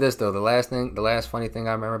will say this, though. The last funny thing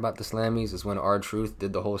I remember about the Slammies is when R-Truth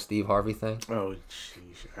did the whole Steve Harvey thing. Oh,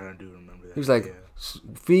 sheesh. I do remember that. He was like,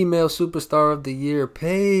 female superstar of the year,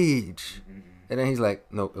 Paige. Mm-hmm. And then he's like,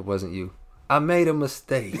 nope, it wasn't you. I made a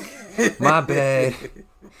mistake. My bad.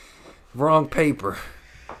 Wrong paper.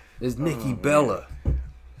 It's Nikki Bella.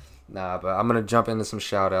 Nah, but I'm going to jump into some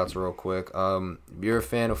shout-outs real quick. If you're a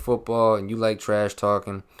fan of football and you like trash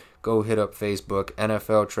talking, go hit up Facebook,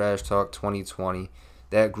 NFL Trash Talk 2020.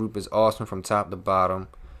 That group is awesome from top to bottom.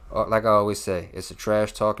 Like I always say, it's a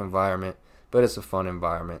trash talk environment, but it's a fun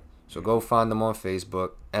environment. So go find them on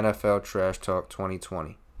Facebook, NFL Trash Talk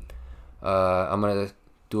 2020. I'm going to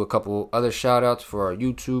do a couple other shout-outs for our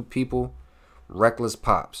YouTube people. Reckless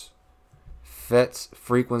Pops, Fets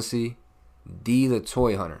Frequency, D the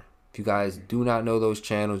Toy Hunter. If you guys do not know those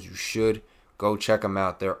channels, you should. Go check them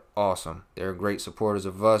out. They're awesome. They're great supporters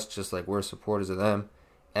of us, just like we're supporters of them.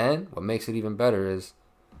 And what makes it even better is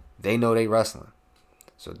they know they wrestling.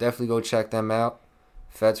 So definitely go check them out.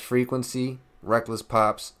 Fets Frequency, Reckless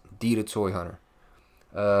Pops, D the Toy Hunter.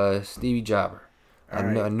 Stevie Jobber.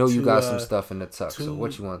 I know you got some stuff in the tuck, so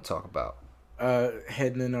what you want to talk about?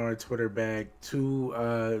 Heading into our Twitter bag, two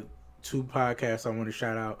podcasts I want to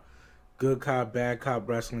shout out. Good Cop, Bad Cop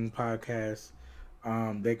Wrestling Podcast.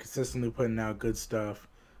 They consistently putting out good stuff.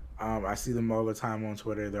 I see them all the time on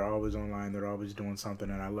Twitter. They're always online. They're always doing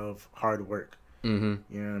something, and I love hard work. Mm-hmm.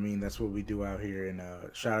 You know what I mean? That's what we do out here. And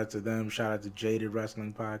shout out to them. Shout out to Jaded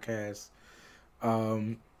Wrestling Podcast.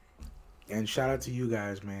 And shout out to you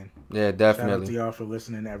guys, man. Yeah, definitely. Shout out to y'all for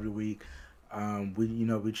listening every week.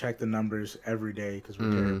 We check the numbers every day because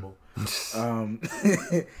we're terrible.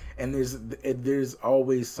 And there's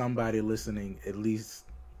always somebody listening, at least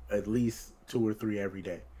 2 or 3 every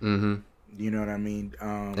day. Mm-hmm. You know what I mean?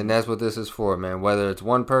 And that's what this is for, man. Whether it's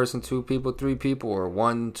one person, 2 people, 3 people, or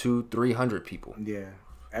 1, 2, 300 people. Yeah.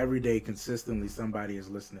 Every day, consistently, somebody is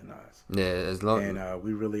listening to us. Yeah, as long. And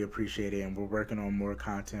we really appreciate it, and we're working on more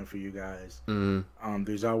content for you guys. Mm-hmm.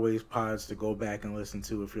 There's always pods to go back and listen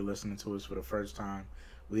to if you're listening to us for the first time.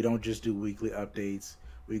 We don't just do weekly updates.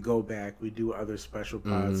 We go back. We do other special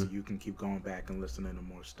pods, so you can keep going back and listening to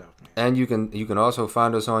more stuff, man. And you can also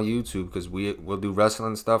find us on YouTube because we'll do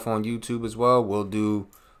wrestling stuff on YouTube as well. We'll do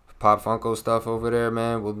Pop Funko stuff over there,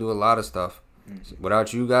 man. We'll do a lot of stuff. Mm-hmm.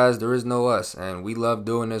 Without you guys, there is no us, and we love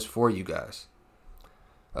doing this for you guys.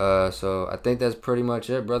 So I think that's pretty much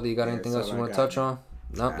it, brother. You got anything else you want to touch on?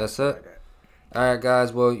 Nope, that's it. All right,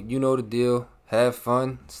 guys. Well, you know the deal. Have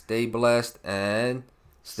fun, stay blessed, and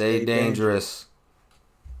stay dangerous.